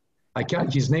Greek.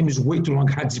 His name is way too long.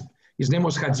 His name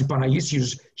was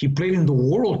Hadzi. He played in the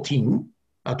world team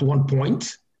at one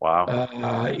point.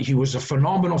 Wow. He was a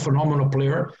phenomenal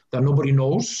player that nobody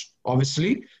knows,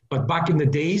 obviously. But back in the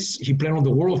days, he played on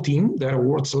the world team. They had a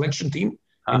world selection team,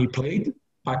 and he played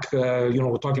back,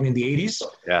 we're talking in the 80s.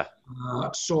 Yeah.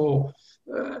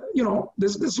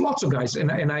 There's lots of guys. And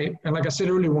like I said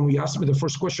earlier, when we asked me the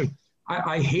first question,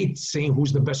 I hate saying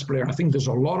who's the best player. I think there's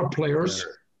a lot of players.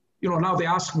 Now they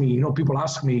ask me, people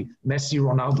ask me, Messi,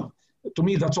 Ronaldo. To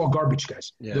me, that's all garbage,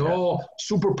 guys. Yeah, They're all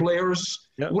super players.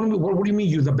 Yeah. What do you mean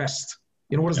you're the best?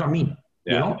 What does that mean?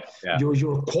 Yeah.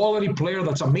 You're a quality player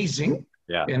that's amazing.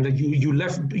 Yeah. And that you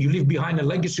leave behind a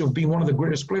legacy of being one of the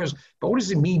greatest players. But what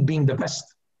does it mean being the best?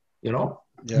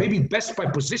 Maybe best by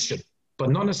position, but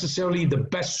not necessarily the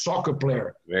best soccer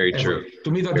player. Very ever. True.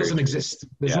 To me, that doesn't exist.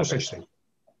 There's no such thing.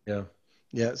 Yeah.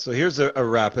 Yeah. So here's a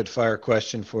rapid fire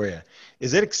question for you.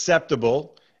 Is it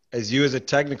acceptable as a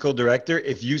technical director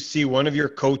if you see one of your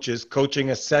coaches coaching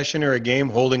a session or a game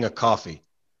holding a coffee?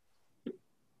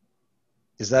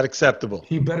 Is that acceptable?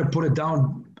 He better put it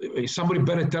down. Somebody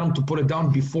better tell him to put it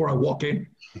down before I walk in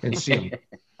and see him.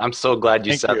 I'm so glad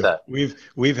you said that.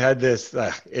 We've had this.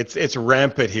 It's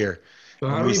rampant here.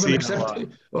 I don't even accept.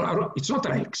 It's not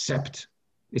that I accept.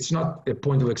 It's not a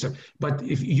point of accept. But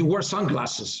if you wear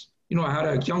sunglasses, I had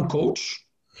a young coach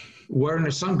wearing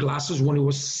the sunglasses when it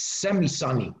was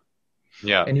semi-sunny.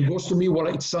 Yeah. And he goes to me, well,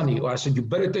 it's sunny. I said, you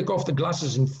better take off the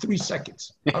glasses in 3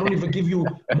 seconds. I don't even give you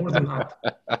more than that.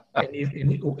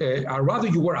 I'd rather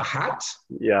you wear a hat.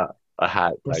 Yeah, a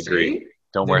hat. I agree.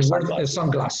 Don't wear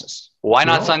sunglasses. Why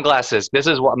not sunglasses? This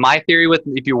is what my theory with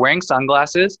if you're wearing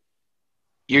sunglasses,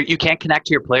 you can't connect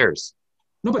to your players.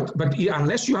 No, but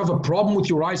unless you have a problem with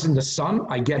your eyes in the sun,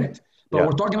 I get it. But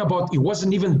we're talking about it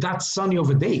wasn't even that sunny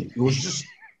of a day. It was just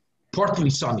partly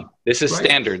sunny. This is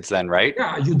standards then, right?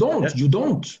 Yeah, you don't,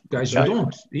 guys, you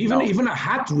don't. Even a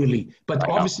hat, really. But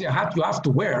obviously a hat you have to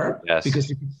wear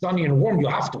because if it's sunny and warm, you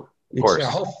have to. Of course.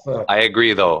 I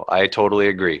agree, though. I totally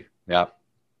agree. Yeah.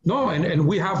 No, and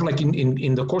we have like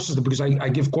in the courses, because I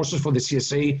give courses for the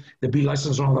CSA, the B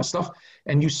license and all that stuff.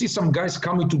 And you see some guys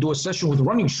coming to do a session with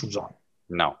running shoes on.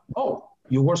 No. Oh,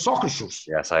 you wear soccer shoes.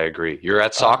 Yes, I agree. You're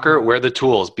at soccer, wear the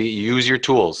tools. Use your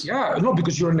tools. Yeah, no,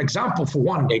 because you're an example for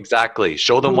one. Exactly.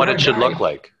 Show them what it should look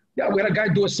like. Yeah, we had a guy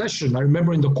do a session. I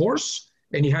remember in the course,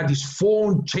 and he had his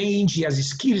phone change. He has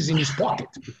his keys in his pocket,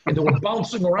 and they were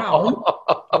bouncing around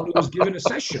when he was giving a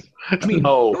session. I mean,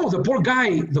 no, the poor guy,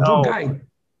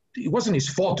 it wasn't his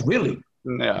fault, really.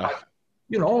 Yeah.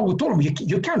 We told him,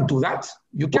 you can't do that.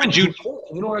 You can't.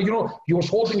 He was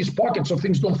holding his pocket so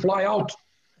things don't fly out.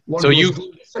 So you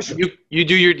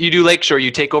do Lakeshore,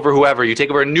 you take over whoever, you take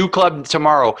over a new club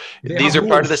tomorrow. These are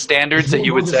part of the standards that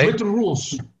you would say? Written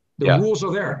rules. The rules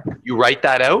are there. You write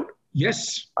that out?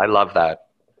 Yes. I love that.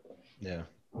 Yeah.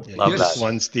 Love that.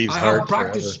 Won Steve's heart.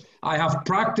 I have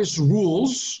practice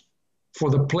rules for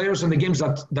the players in the games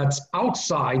that's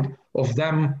outside of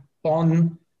them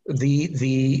on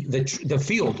the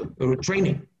field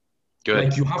training. Good.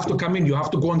 Like you have to come in, you have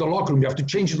to go in the locker room, you have to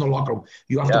change in the locker room,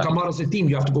 you have to come out as a team,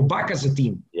 you have to go back as a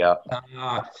team. Yeah.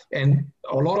 And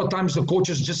a lot of times the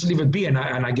coaches just leave it be, and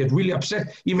I get really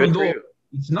upset, even though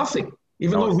it's nothing.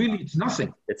 Though really it's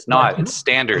nothing. It's not. It's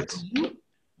standards.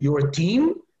 You're a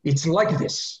team. It's like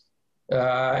this,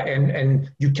 and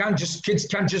kids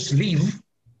can't just leave.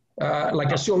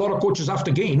 Like I see a lot of coaches after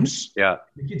games. Yeah.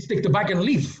 The kids take the bag and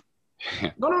leave.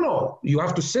 No. You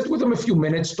have to sit with them a few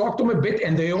minutes, talk to them a bit,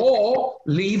 and they all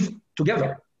leave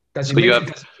together. So you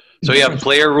have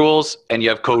player rules and you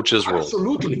have coaches rules.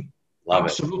 Absolutely.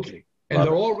 Absolutely. And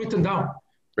they're all written down.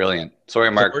 Brilliant.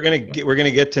 Sorry, Mark. So we're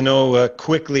gonna get to know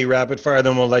quickly, rapid fire.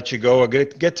 Then we'll let you go. We'll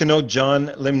get to know John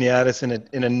Limniadis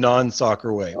in a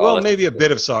non-soccer way. Well, maybe a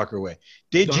bit of soccer way.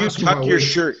 Did you tuck your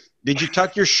shirt? Did you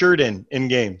tuck your shirt in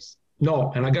games?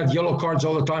 No, and I got yellow cards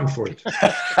all the time for it.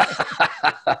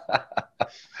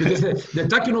 Because the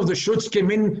tucking of the shirts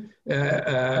came in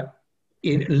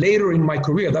later in my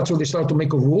career. That's when they started to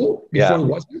make a rule. Before it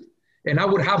wasn't. And I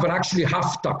would have it actually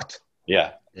half tucked.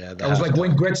 Yeah. I was like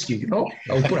Wayne Gretzky,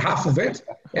 I would put half of it,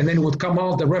 and then it would come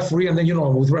out the referee, and then,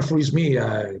 with referees,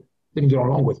 didn't get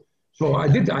along with. So I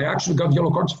actually got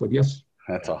yellow cards for it, yes.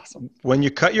 That's awesome. When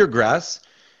you cut your grass,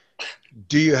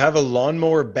 do you have a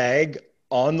lawnmower bag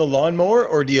on the lawnmower,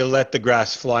 or do you let the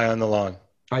grass fly on the lawn?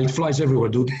 It flies everywhere,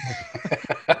 dude.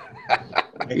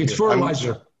 It's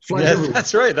fertilizer. Flies everywhere.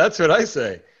 That's right. That's what I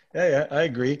say. Yeah, I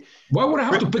agree. Why would I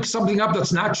have to pick something up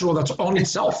that's natural, that's on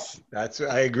itself?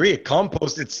 I agree.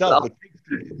 Compost itself.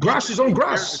 Grass is on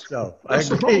grass. That's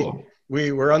the problem.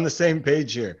 We're on the same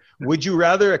page here. Would you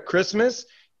rather at Christmas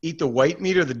eat the white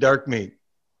meat or the dark meat?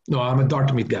 No, I'm a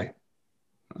dark meat guy.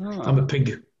 Oh. I'm a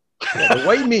pig. Yeah,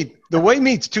 the white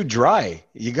meat's too dry.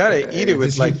 You got to eat it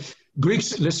with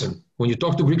Greeks, listen, when you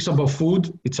talk to Greeks about food,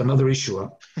 it's another issue. Huh?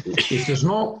 If there's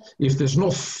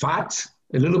no fat,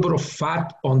 a little bit of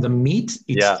fat on the meat,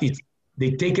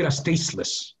 they take it as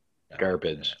tasteless.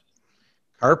 Garbage.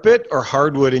 Carpet or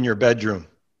hardwood in your bedroom?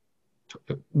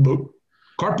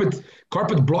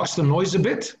 Carpet blocks the noise a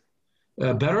bit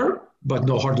better, but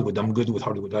no hardwood. I'm good with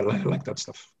hardwood. I like that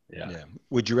stuff. Yeah.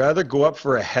 Would you rather go up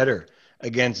for a header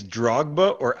against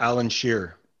Drogba or Alan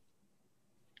Shearer?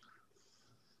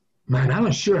 Man,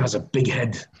 Alan Shearer has a big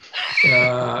head,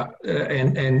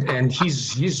 and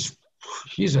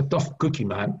he's a tough cookie,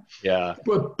 man. Yeah.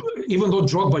 But even though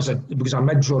Drogba because I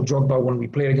met Drogba when we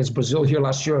played against Brazil here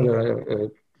last year at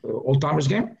the Old Timers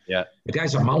game. Yeah. The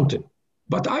guy's a mountain.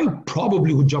 But I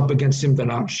probably would jump against him than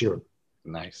Alan Shearer.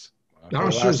 Nice.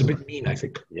 Alan Shearer is a bit mean, I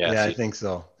think. Yeah, I think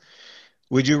so.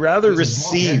 Would you rather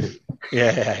receive?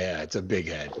 Yeah, it's a big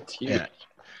head. Yeah.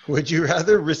 Would you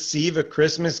rather receive a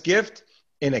Christmas gift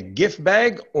in a gift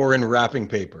bag or in wrapping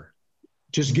paper?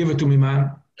 Just give it to me,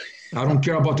 man. I don't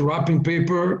care about the wrapping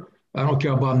paper. I don't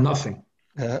care about nothing.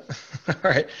 All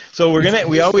right. So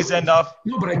we always end off.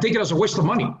 No, but I take it as a waste of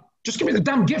money. Just give me the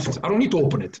damn gift. I don't need to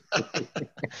open it.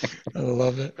 I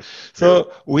love it.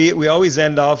 So we always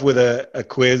end off with a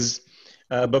quiz.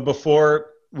 But before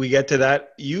we get to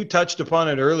that, you touched upon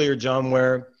it earlier, John,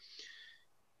 where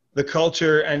the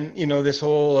culture and, this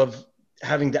whole of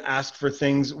having to ask for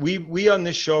things. We on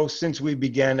this show, since we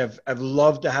began, have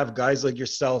loved to have guys like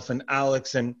yourself and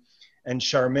Alex and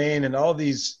Charmaine and all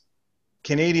these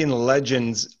Canadian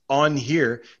legends on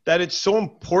here, that it's so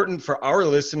important for our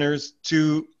listeners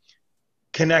to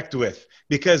connect with,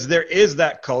 because there is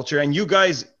that culture, and you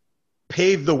guys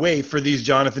paved the way for these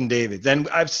Jonathan Davids. And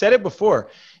I've said it before,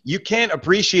 you can't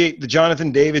appreciate the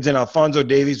Jonathan Davids and Alphonso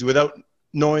Davies without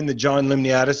knowing the John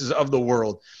Limniadises of the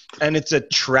world. And it's a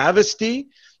travesty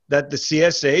that the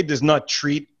CSA does not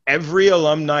treat every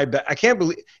alumni I can't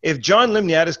believe, if John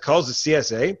Limniadis calls the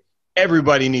CSA,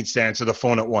 everybody needs to answer the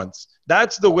phone at once.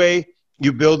 That's the way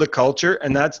you build a culture,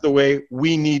 and that's the way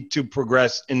we need to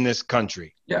progress in this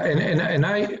country. Yeah, and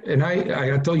I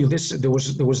gotta tell you this: there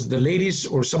was the ladies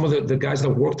or some of the guys that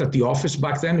worked at the office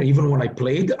back then. And even when I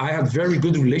played, I had very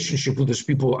good relationship with those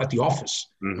people at the office.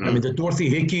 Mm-hmm. I mean, the Dorothy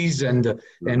Hickeys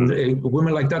and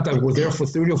women like that were there for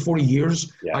 30 or 40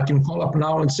 years. Yeah. I can call up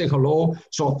now and say hello.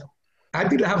 So I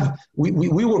did have we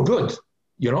were good.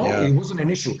 It wasn't an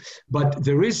issue. But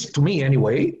there is, to me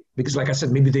anyway, because like I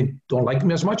said, maybe they don't like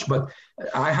me as much, but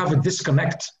I have a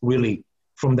disconnect really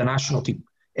from the national team.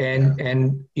 And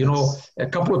a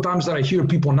couple of times that I hear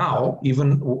people now,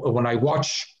 even when I watch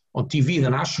on TV the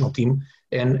national team,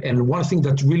 and one thing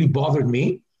that really bothered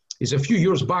me is a few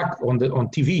years back on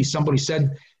TV, somebody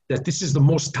said that this is the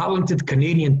most talented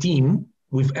Canadian team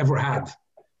we've ever had.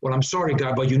 Well, I'm sorry,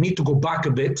 guy, but you need to go back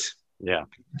a bit. Yeah.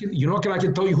 I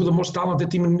can tell you who the most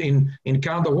talented team in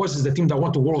Canada was, is the team that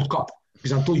won the World Cup.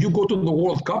 Because until you go to the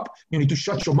World Cup, you need to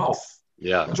shut your mouth.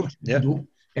 Yeah. That's what you do.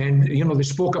 And, they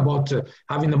spoke about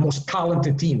having the most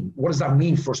talented team. What does that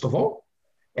mean, first of all?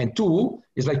 And two,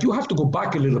 is like you have to go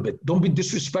back a little bit. Don't be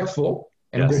disrespectful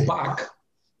and go back.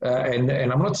 And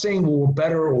I'm not saying we were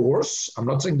better or worse. I'm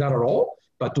not saying that at all.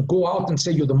 But to go out and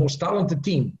say you're the most talented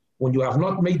team when you have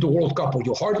not made the World Cup or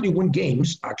you hardly win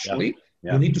games, actually,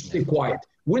 you need to stay quiet.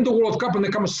 Win the World Cup and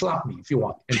then come and slap me if you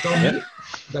want. And tell me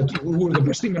that we're the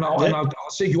best team, and I'll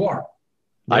say you are.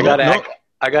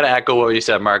 I gotta echo what you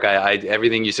said, Mark. I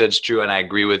everything you said is true, and I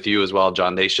agree with you as well,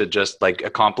 John. They should just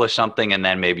accomplish something, and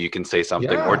then maybe you can say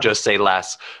something, or just say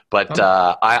less. But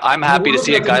I'm happy to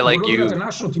see a guy like you. We're looking at the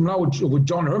national team now with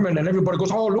John Herman, and everybody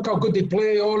goes, "Oh, look how good they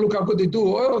play! Oh, look how good they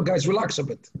do! Oh, guys, relax a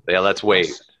bit." Yeah, let's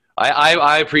wait.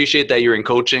 I appreciate that you're in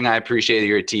coaching. I appreciate that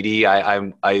you're a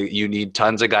TD. You need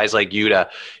tons of guys like you to,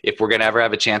 if we're going to ever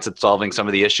have a chance at solving some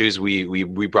of the issues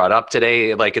we brought up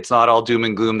today. Like, it's not all doom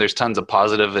and gloom. There's tons of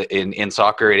positive in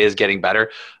soccer. It is getting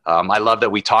better. I love that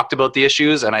we talked about the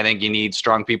issues, and I think you need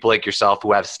strong people like yourself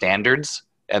who have standards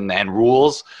and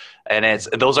rules. And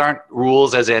those aren't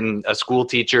rules as in a school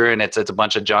teacher and it's a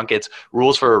bunch of junk. It's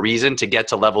rules for a reason to get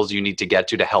to levels you need to get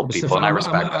to help people. And I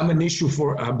respect that. I'm an issue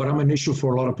for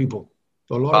a lot of people.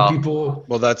 A lot of people.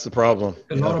 Well, that's the problem.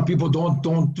 A lot of people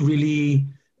don't really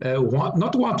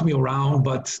want me around,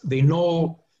 but they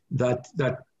know that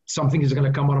something is going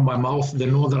to come out of my mouth. They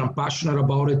know that I'm passionate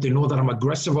about it. They know that I'm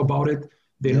aggressive about it.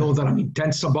 They know that I'm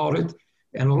intense about it.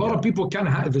 And a lot of people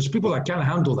there's people that can't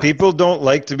handle that. People don't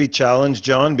like to be challenged,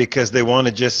 John, because they want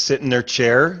to just sit in their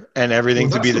chair and everything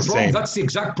to be the same. That's the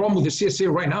exact problem with the CSA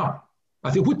right now.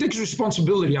 I think who takes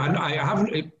responsibility? I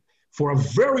haven't, for a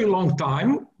very long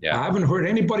time, I haven't heard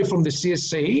anybody from the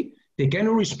CSA take any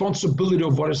responsibility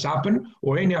of what has happened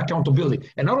or any accountability.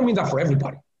 And I don't mean that for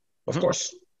everybody. Of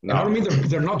course. No. And I don't mean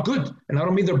they're not good, and I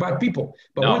don't mean they're bad people.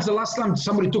 But No. when's the last time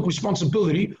somebody took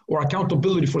responsibility or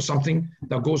accountability for something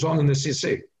that goes on in the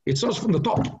CSA? It starts from the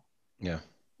top. Yeah.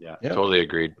 Yeah, Yep. totally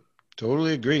agreed.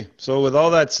 Totally agree. So with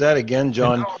all that said, again,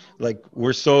 John, like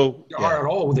we're so Hard at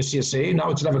all with the CSA.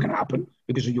 Now it's never going to happen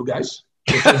because of you guys.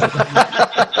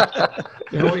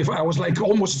 If I was like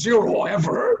almost zero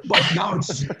ever, but now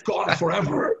it's gone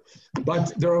forever.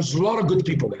 But there's a lot of good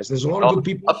people, guys. There's a lot of good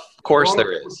people. Of course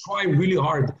there is. Try really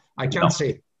hard. I can't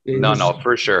say. No,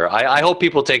 for sure. I hope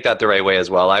people take that the right way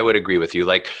as well. I would agree with you.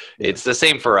 Like, it's the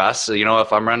same for us. You know,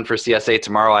 if I'm running for CSA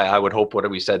tomorrow, I would hope what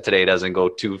we said today doesn't go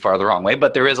too far the wrong way.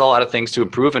 But there is a lot of things to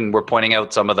improve, and we're pointing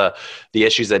out some of the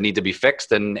issues that need to be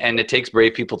fixed. And it takes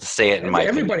brave people to say it.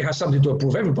 Everybody has something to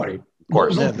improve. Everybody. Of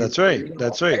course. Yeah, that's right.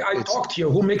 That's right. I talked here.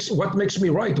 What makes me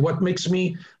right? What makes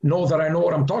me know that I know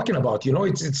what I'm talking about? You know,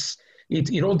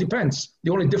 it all depends. The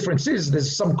only difference is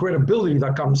there's some credibility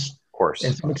that comes.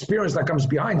 And some experience that comes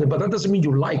behind it, but that doesn't mean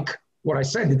you like what I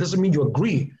said. It doesn't mean you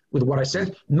agree with what I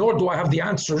said, nor do I have the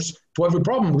answers to every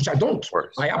problem, which I don't.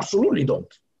 I absolutely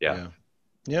don't. Yeah.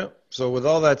 So with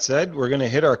all that said, we're going to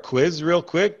hit our quiz real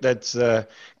quick. That's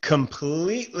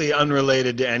completely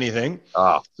unrelated to anything.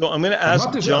 So I'm going to ask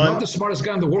John. I'm not the smartest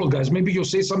guy in the world, guys. Maybe you'll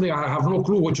say something. I have no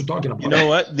clue what you're talking about. You know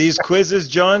what? These quizzes,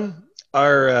 John,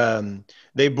 are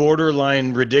they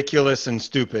borderline ridiculous and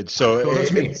stupid. So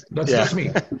that's me. That's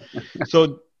me.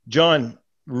 So, John,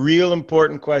 real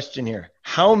important question here.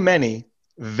 How many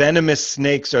venomous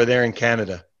snakes are there in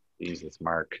Canada? Jesus,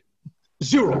 Mark.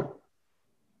 0.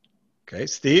 Okay,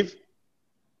 Steve?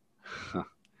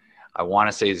 I want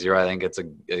to say 0. I think it's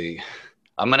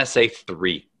I'm going to say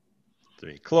 3.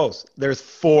 3. Close. There's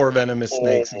 4 venomous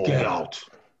snakes. Get out.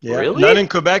 Yeah. Really? None in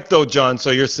Quebec, though, John, so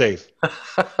you're safe.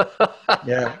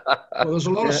 Yeah. Well, there's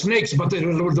a lot of snakes, but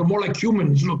they're more like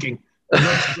humans looking. You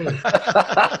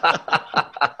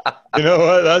know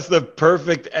what? That's the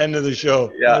perfect end of the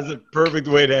show. Yeah. That's the perfect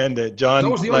way to end it, John.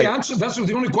 That was the only answer? That's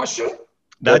the only question?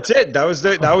 That's it. That was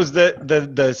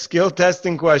the skill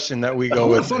testing question that we go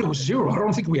with. I thought it was 0. I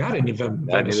don't think we had any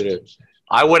venomous.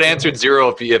 I would have answered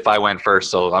 0 if I went first,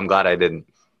 so I'm glad I didn't.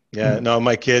 Yeah, no,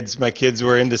 my kids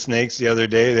were into snakes the other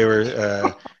day. They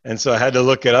were, and so I had to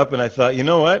look it up, and I thought, you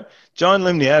know what? John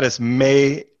Limniadis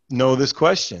may know this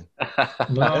question.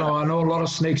 No, I know a lot of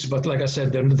snakes, but like I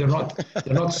said, they're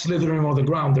not slithering on the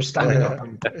ground. They're standing up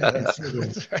and slithering.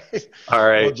 That's right. All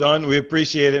right. Well, John, we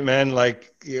appreciate it, man.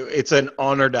 Like, it's an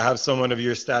honor to have someone of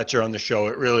your stature on the show.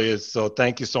 It really is. So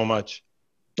thank you so much.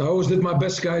 I always did my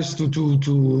best, guys, I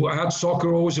had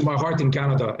soccer always in my heart in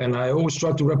Canada, and I always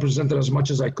tried to represent it as much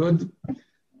as I could.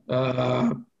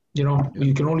 You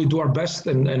can only do our best,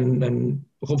 and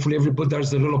hopefully everybody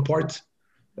does their little part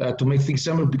to make things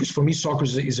similar, because for me, soccer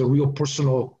is a real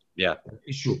personal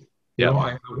issue. You know,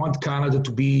 I want Canada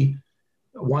to be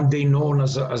one day known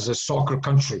as a soccer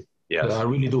country. Yes. I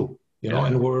really do. You know,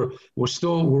 and we're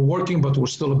working, but we're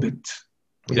still a bit.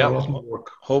 We got a lot more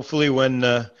work. Hopefully, when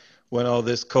all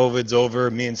this COVID's over,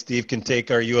 me and Steve can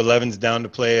take our U11s down to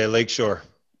play at Lakeshore.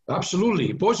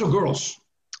 Absolutely. Boys or girls?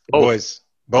 Boys.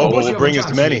 We'll bring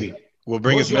as many. Maybe. We'll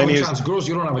bring Boys, as many as... Girls,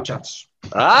 you don't have a chance.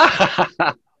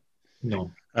 No.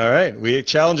 All right.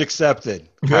 Challenge accepted.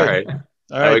 Good.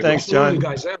 All right. Thanks, John. You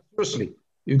guys. Seriously.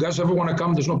 You guys ever want to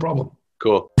come, there's no problem.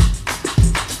 Cool.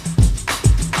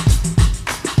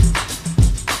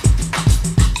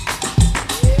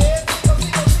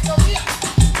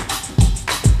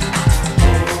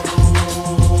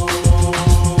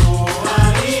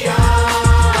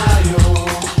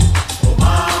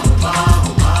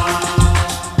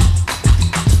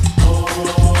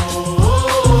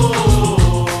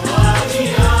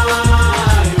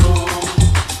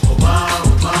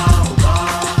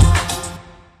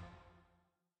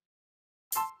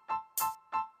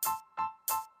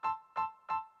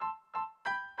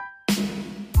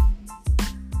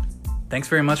 Thanks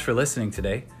very much for listening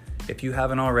today. If you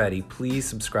haven't already, please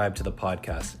subscribe to the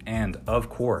podcast and, of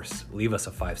course, leave us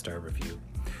a 5-star review.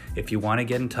 If you want to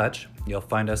get in touch, you'll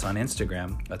find us on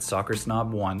Instagram at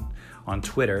SoccerSnob1, on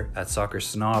Twitter at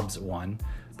SoccerSnobs1,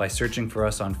 by searching for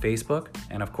us on Facebook,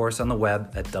 and of course on the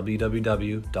web at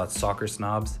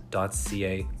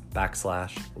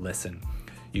www.soccersnobs.ca/listen.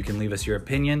 You can leave us your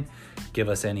opinion, give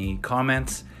us any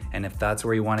comments, and if that's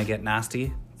where you want to get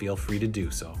nasty, feel free to do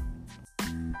so.